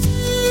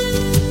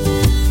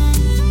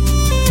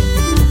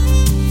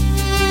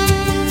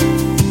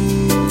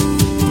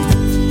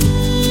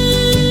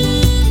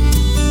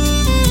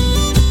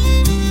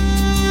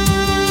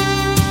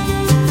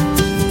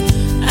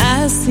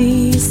 I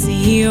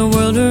see a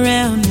world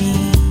around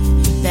me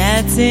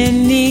that's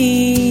in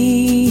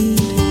need,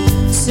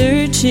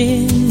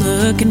 searching,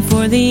 looking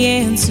for the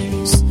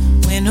answers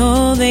when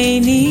all they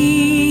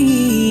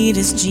need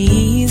is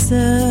Jesus,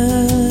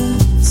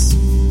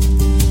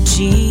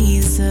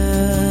 Jesus.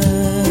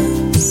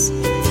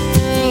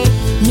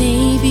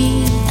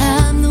 Maybe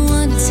I'm the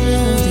one to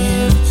tell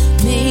them,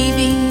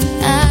 maybe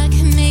I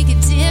can make a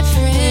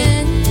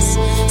difference.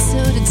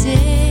 So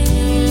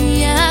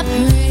today I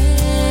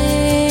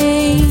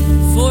pray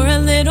for a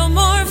little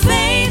more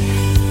faith,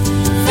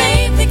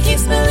 faith that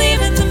keeps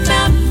believing the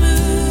mountain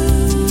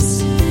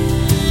moves.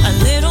 A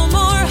little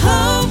more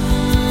hope,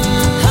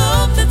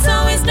 hope that's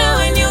always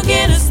knowing you'll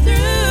get us through.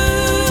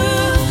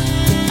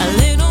 A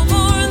little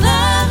more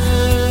love,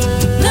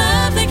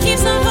 love that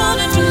keeps on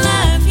holding when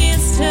life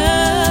gets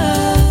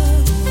tough.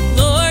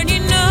 Lord, you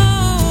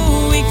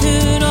know we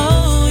could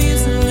all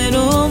use a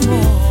little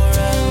more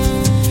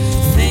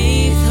of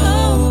faith,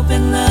 hope,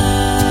 and love.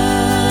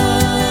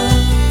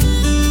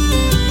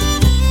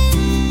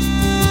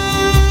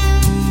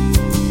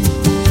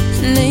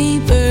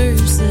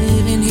 Neighbors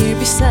living here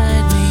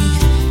beside me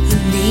who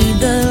need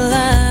the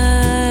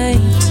light.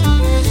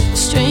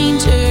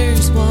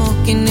 Strangers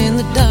walking in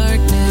the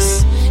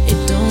darkness,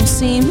 it don't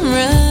seem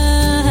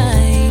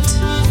right.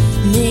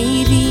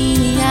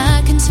 maybe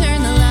I can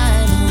turn the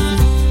light on,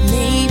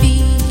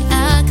 maybe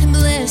I can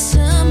bless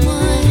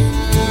someone.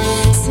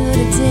 So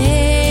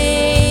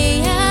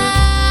today I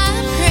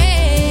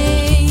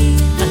pray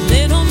A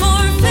little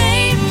more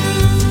faith,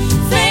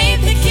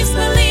 faith that keeps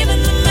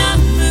believing the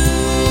mountain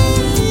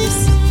moves.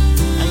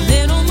 A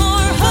little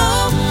more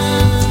hope,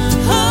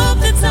 hope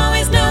that's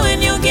always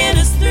knowing you'll get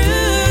us through. A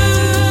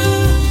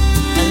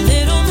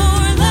little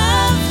more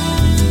love,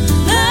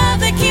 love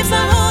that keeps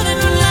on holding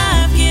when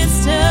life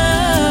gets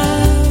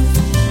tough.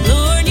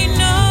 Lord, you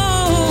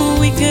know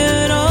we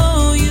could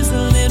all use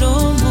a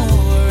little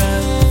more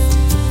of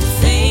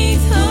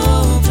faith,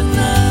 hope, and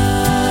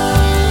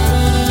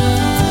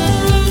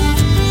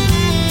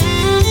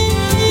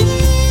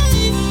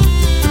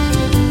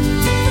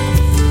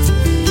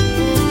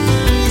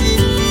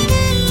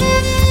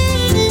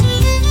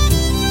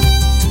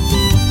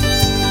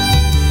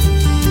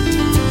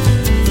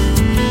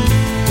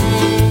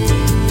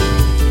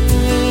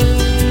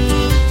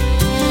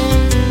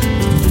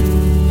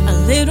a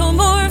little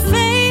more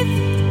faith,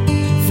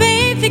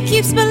 faith that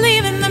keeps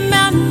believing the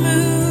mountain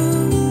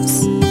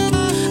moves.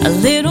 A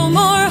little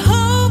more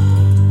hope,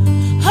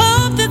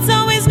 hope that's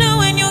always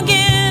knowing you'll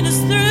get us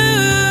through.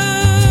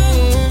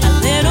 A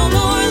little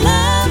more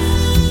love,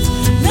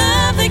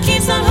 love that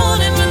keeps on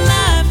holding when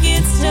life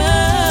gets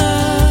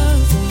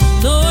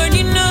tough. Lord,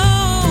 you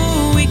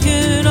know we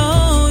could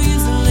all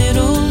use a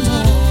little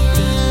more.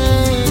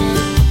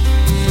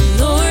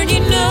 Lord, you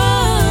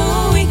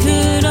know we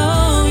could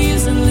all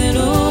use a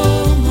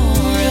little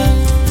more of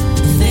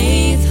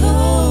faith,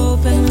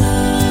 hope, and love.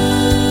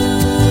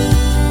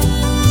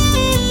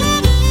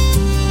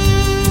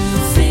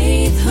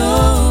 Faith,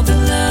 hope,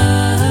 and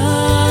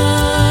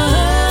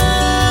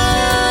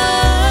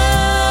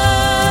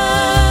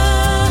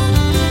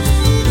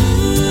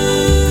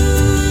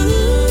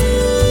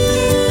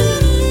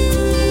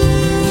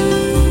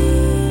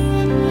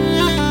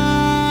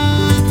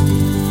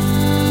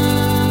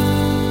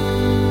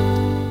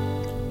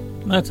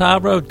That's High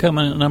Road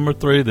coming in at number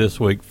 3 this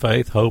week,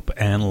 Faith, Hope,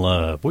 and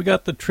Love. We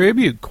got the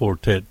Tribute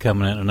Quartet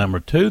coming in at number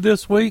 2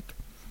 this week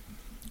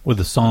with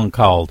a song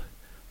called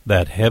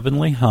That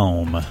Heavenly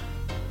Home.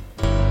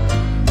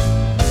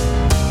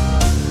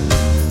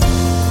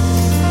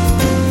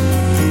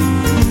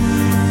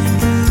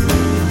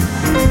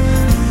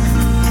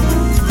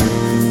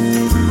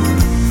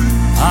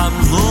 I'm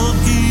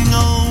looking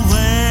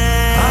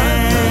away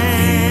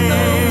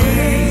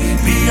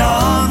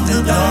beyond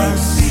the dark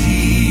sea,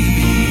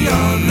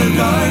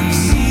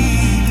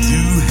 to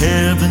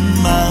heaven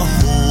my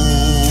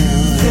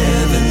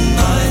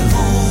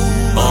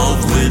home,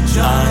 of which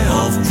I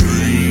oft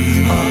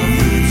dream.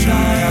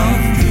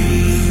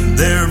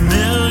 There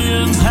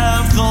millions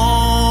have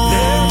gone,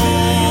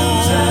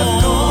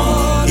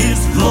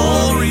 it's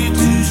glory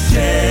to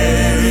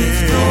share,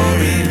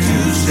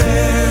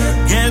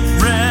 Get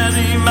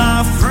ready,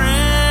 my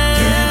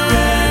friend,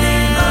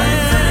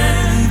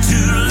 to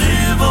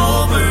live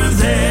over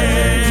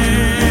there.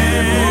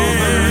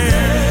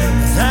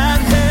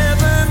 That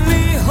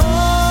heavenly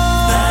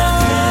home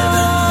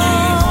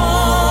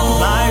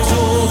lies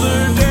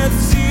over Dead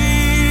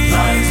Sea,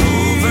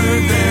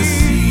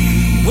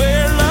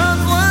 where love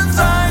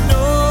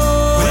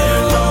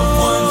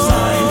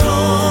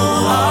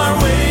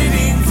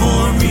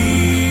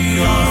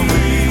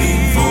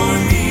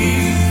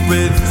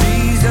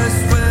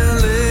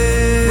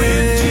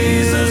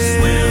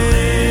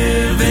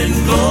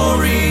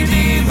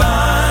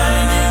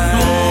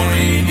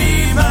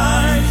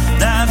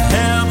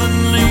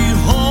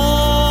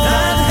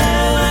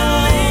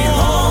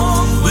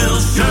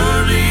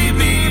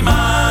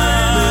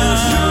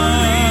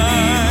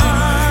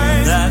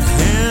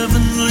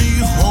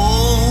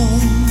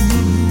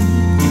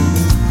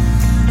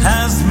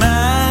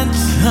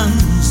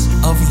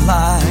of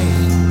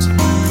light.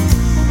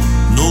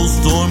 No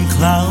storm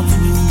clouds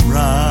will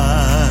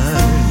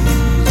rise,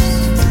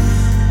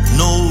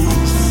 no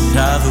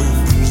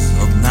shadows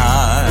of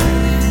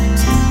night.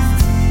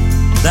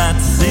 That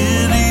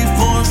city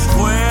four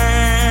square,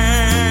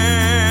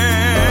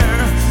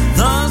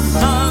 the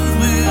sun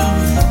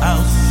will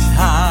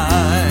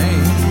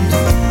outshine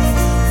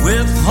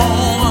with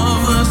all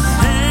of the same.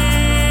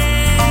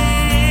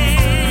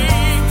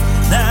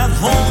 That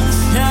home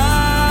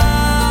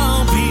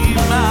shall be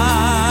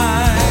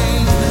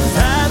mine.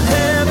 That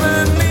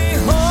heavenly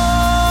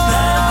home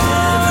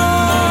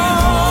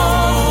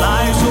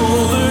lies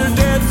over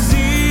Dead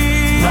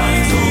Sea,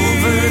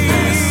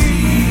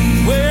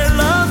 where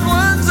loved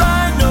ones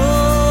I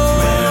know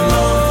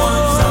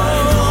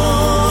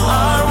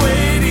are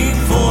waiting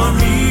for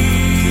me.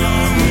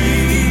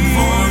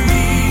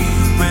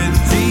 With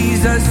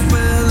Jesus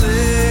we'll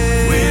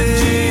live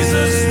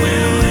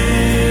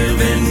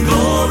in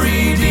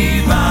glory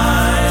divine,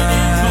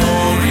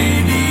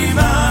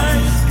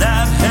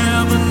 that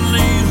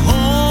heavenly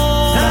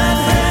home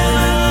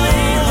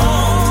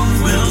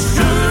will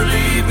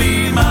surely be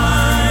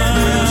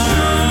mine.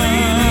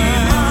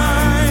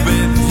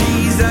 With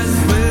Jesus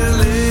we'll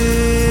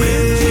live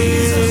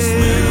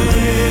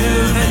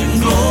in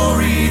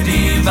glory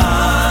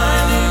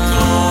divine,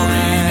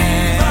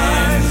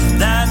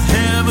 that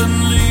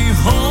heavenly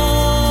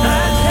home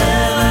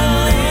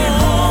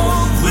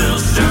will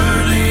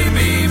surely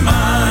be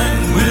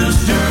mine, will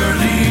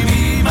surely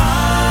be mine.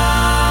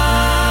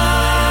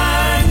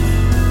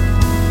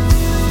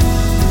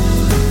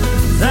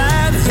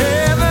 That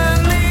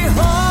heavenly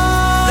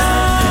home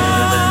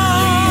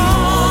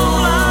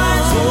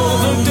lies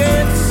over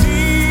Dead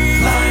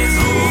Sea,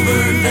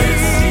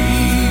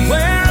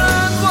 where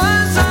loved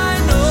ones I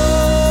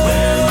know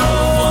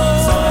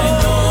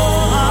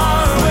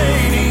are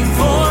waiting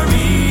for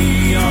me.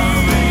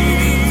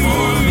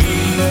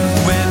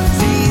 With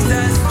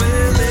Jesus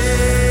we'll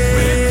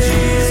live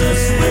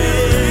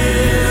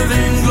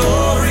in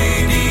glory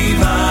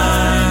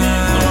divine,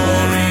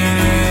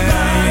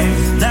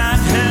 that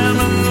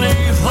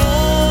heavenly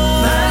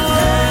home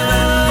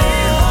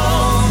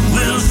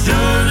will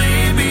surely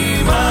be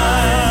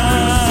mine.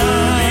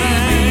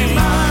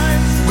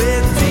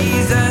 With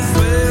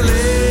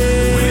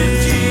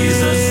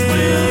Jesus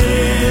we'll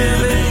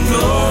live in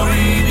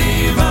glory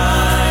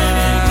divine,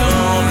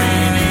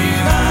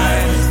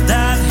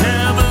 that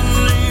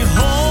heavenly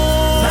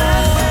home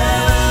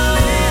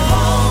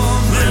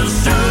will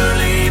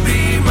surely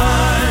be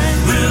mine,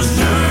 will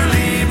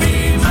surely be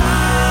mine.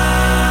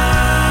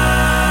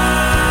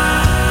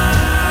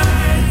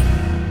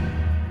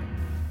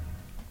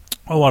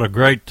 Oh, what a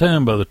great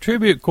tune by the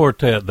Tribute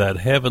Quartet, That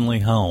Heavenly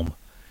Home.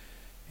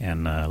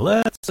 And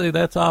let's see,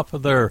 that's off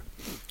of their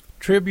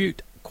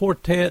Tribute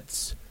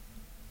Quartets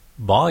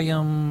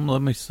Volume,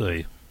 let me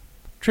see,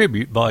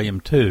 Tribute Volume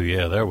 2.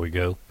 Yeah, there we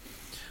go.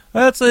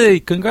 Let's see,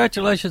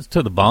 congratulations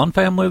to the Bond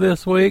family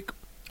this week.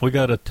 We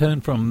got a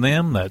tune from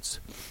them that's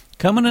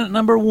coming in at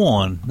number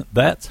 1.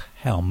 That's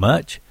How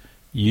Much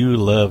You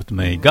Loved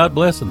Me. God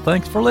bless and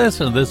thanks for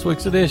listening to this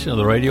week's edition of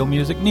the Radio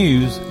Music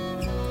News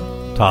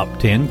Top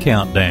 10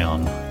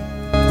 Countdown.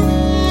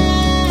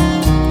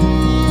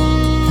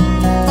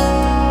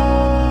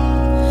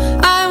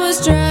 I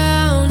was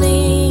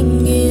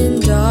drowning in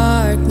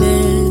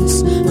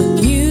darkness when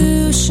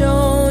you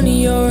shone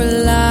your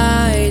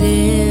light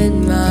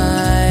in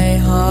my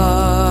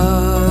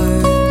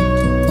heart.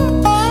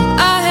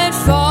 I had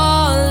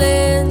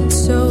fallen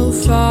so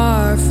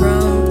far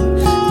from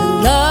the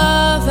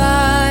love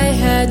I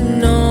had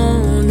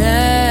known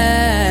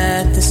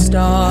at the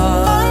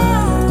start.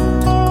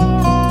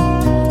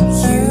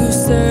 You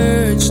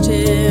searched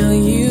till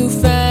you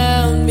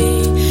found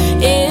me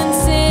in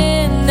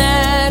sin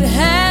that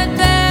had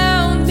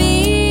bound me.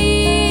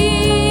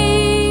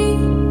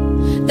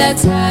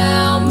 That's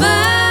how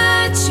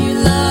much you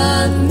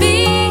love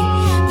me.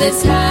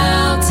 That's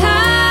how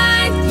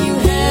tight you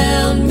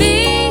held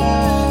me.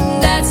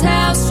 That's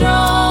how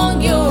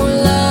strong your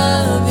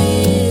love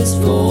is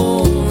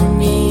for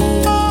me.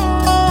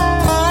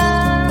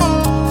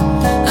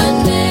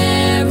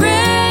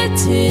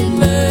 Unmerited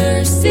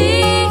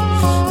mercy,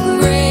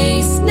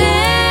 grace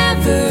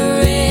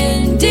never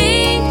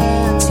ending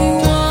to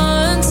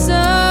one so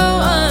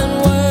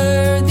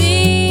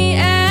unworthy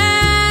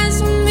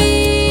as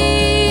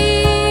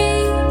me.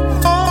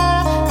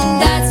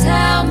 That's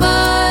how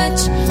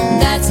much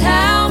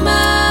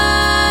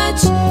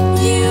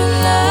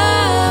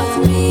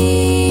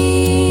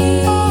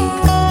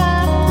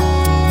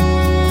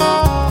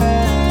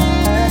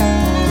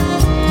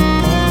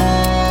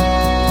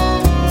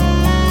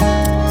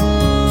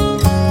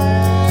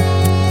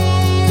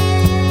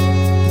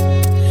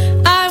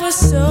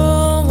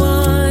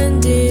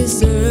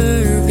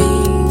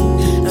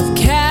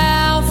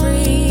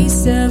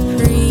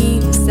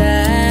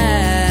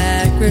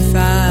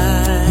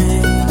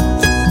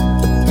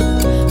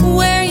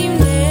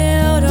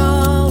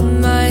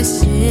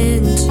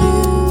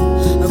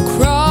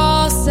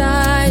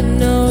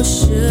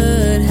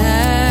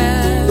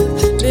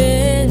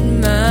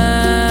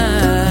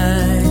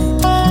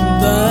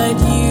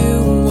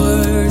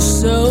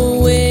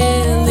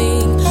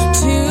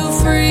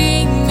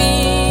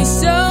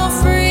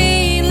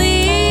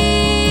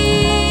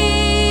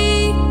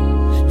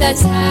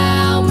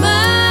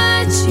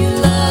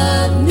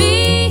love me.